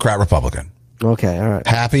not Democrat, Republican. Okay, all right.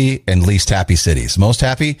 Happy and least happy cities. Most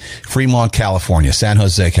happy, Fremont, California, San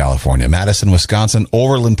Jose, California, Madison, Wisconsin,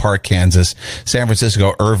 Overland Park, Kansas, San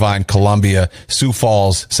Francisco, Irvine, Columbia, Sioux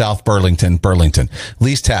Falls, South Burlington.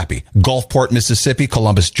 Least happy, Gulfport, Mississippi,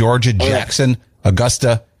 Columbus, Georgia, Jackson,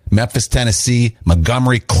 Augusta, Memphis, Tennessee,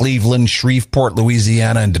 Montgomery, Cleveland, Shreveport,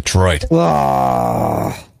 Louisiana, and Detroit.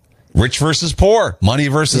 Oh. Rich versus poor, money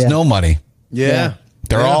versus no money. yeah.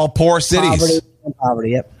 They're all poor cities.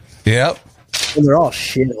 Poverty, yep. Yep. And they're all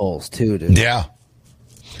shitholes, too, dude. Yeah.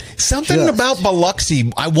 Something about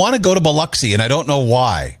Biloxi. I want to go to Biloxi, and I don't know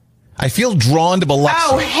why. I feel drawn to Biloxi.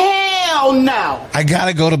 Oh, hell no. I got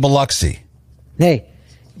to go to Biloxi. Hey,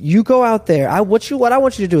 you go out there. What I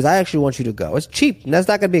want you to do is I actually want you to go. It's cheap, and that's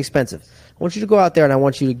not going to be expensive. I want you to go out there, and I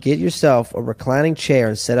want you to get yourself a reclining chair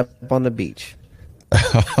and set up on the beach.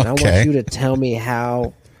 Okay. And I want you to tell me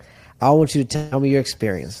how... I want you to tell me your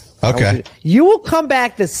experience. Okay. You will come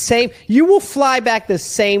back the same. You will fly back the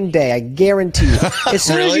same day. I guarantee you. As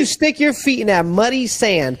soon as you stick your feet in that muddy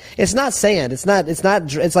sand, it's not sand. It's not.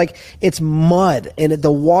 It's like it's mud, and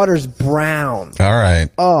the water's brown. All right.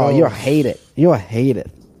 Oh, you'll hate it. You'll hate it.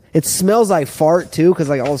 It smells like fart too, because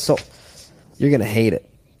like also, you're gonna hate it.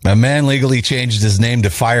 A man legally changed his name to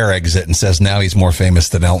Fire Exit and says now he's more famous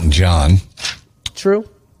than Elton John. True.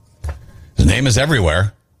 His name is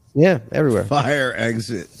everywhere. Yeah, everywhere. Fire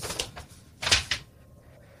Exit.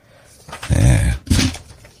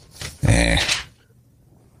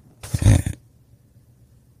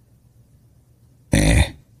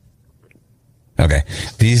 Okay.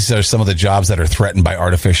 These are some of the jobs that are threatened by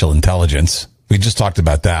artificial intelligence. We just talked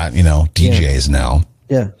about that, DJs now.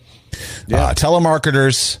 Yeah.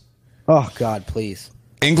 Telemarketers. Oh, God, please.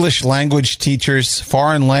 English language teachers,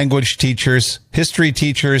 foreign language teachers, history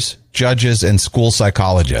teachers, judges, and school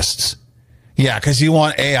psychologists. Yeah, because you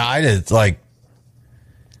want AI to, like,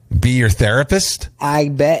 be your therapist? I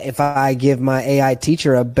bet if I give my AI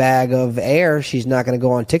teacher a bag of air, she's not going to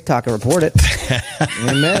go on TikTok and report it.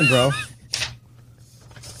 Amen, bro.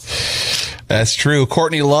 That's true.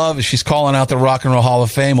 Courtney Love, she's calling out the Rock and Roll Hall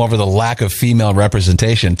of Fame over the lack of female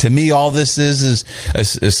representation. To me, all this is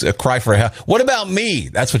a cry for help. What about me?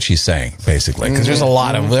 That's what she's saying, basically, because there's a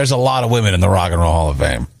lot of women in the Rock and Roll Hall of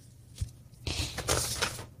Fame.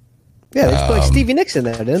 Yeah, they just put like Stevie Nicks in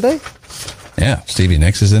there, didn't they? Yeah, Stevie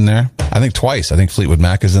Nicks is in there. I think twice. I think Fleetwood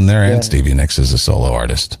Mac is in there, and Stevie Nicks is a solo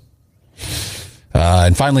artist.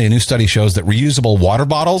 And finally, a new study shows that reusable water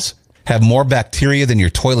bottles have more bacteria than your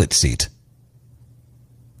toilet seat.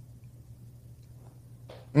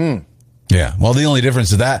 Yeah, well, the only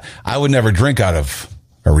difference is that I would never drink out of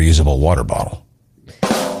a reusable water bottle.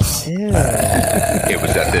 It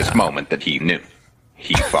was at this moment that he knew.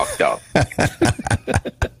 He fucked up.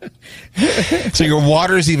 So your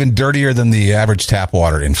water is even dirtier than the average tap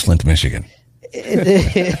water in Flint, Michigan.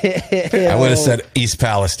 I would have said East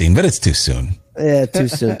Palestine, but it's too soon. Yeah, too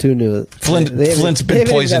soon, too new. Flint's been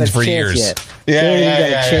poisoned for years.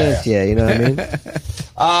 Yeah. You know what I mean?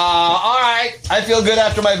 All right. I feel good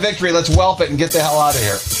after my victory. Let's whelp it and get the hell out of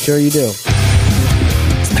here. Sure you do.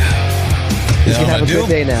 You can have a good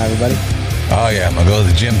day now, everybody. Oh, yeah. I'm going to go to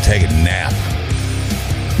the gym, take a nap.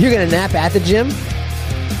 You're going to nap at the gym?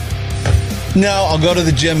 No, I'll go to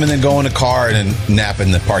the gym and then go in a car and then nap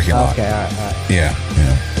in the parking lot. Okay, all right. Yeah.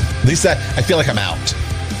 At least I feel like I'm out.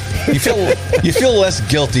 You feel less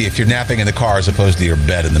guilty if you're napping in the car as opposed to your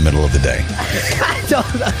bed in the middle of the day.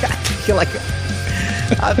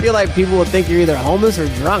 I feel like people would think you're either homeless or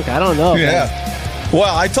drunk. I don't know. Yeah. Man.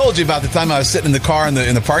 Well, I told you about the time I was sitting in the car in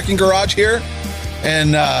the parking garage here,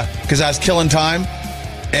 and because I was killing time,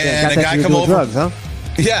 and a guy come over. Drugs, huh?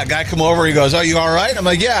 Yeah, a guy come over. He goes, "Oh, you all right?" I'm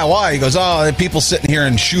like, "Yeah, why?" He goes, "Oh, there are people sitting here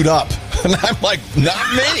and shoot up," and I'm like,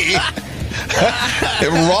 "Not me."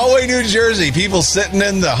 In Rahway, New Jersey, people sitting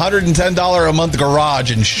in the $110 a month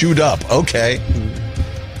garage and shoot up. Okay.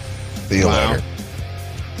 See you later.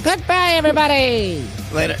 Goodbye, everybody.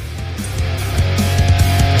 Later.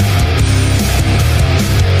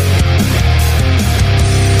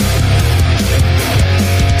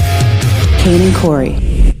 Kane and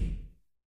Corey.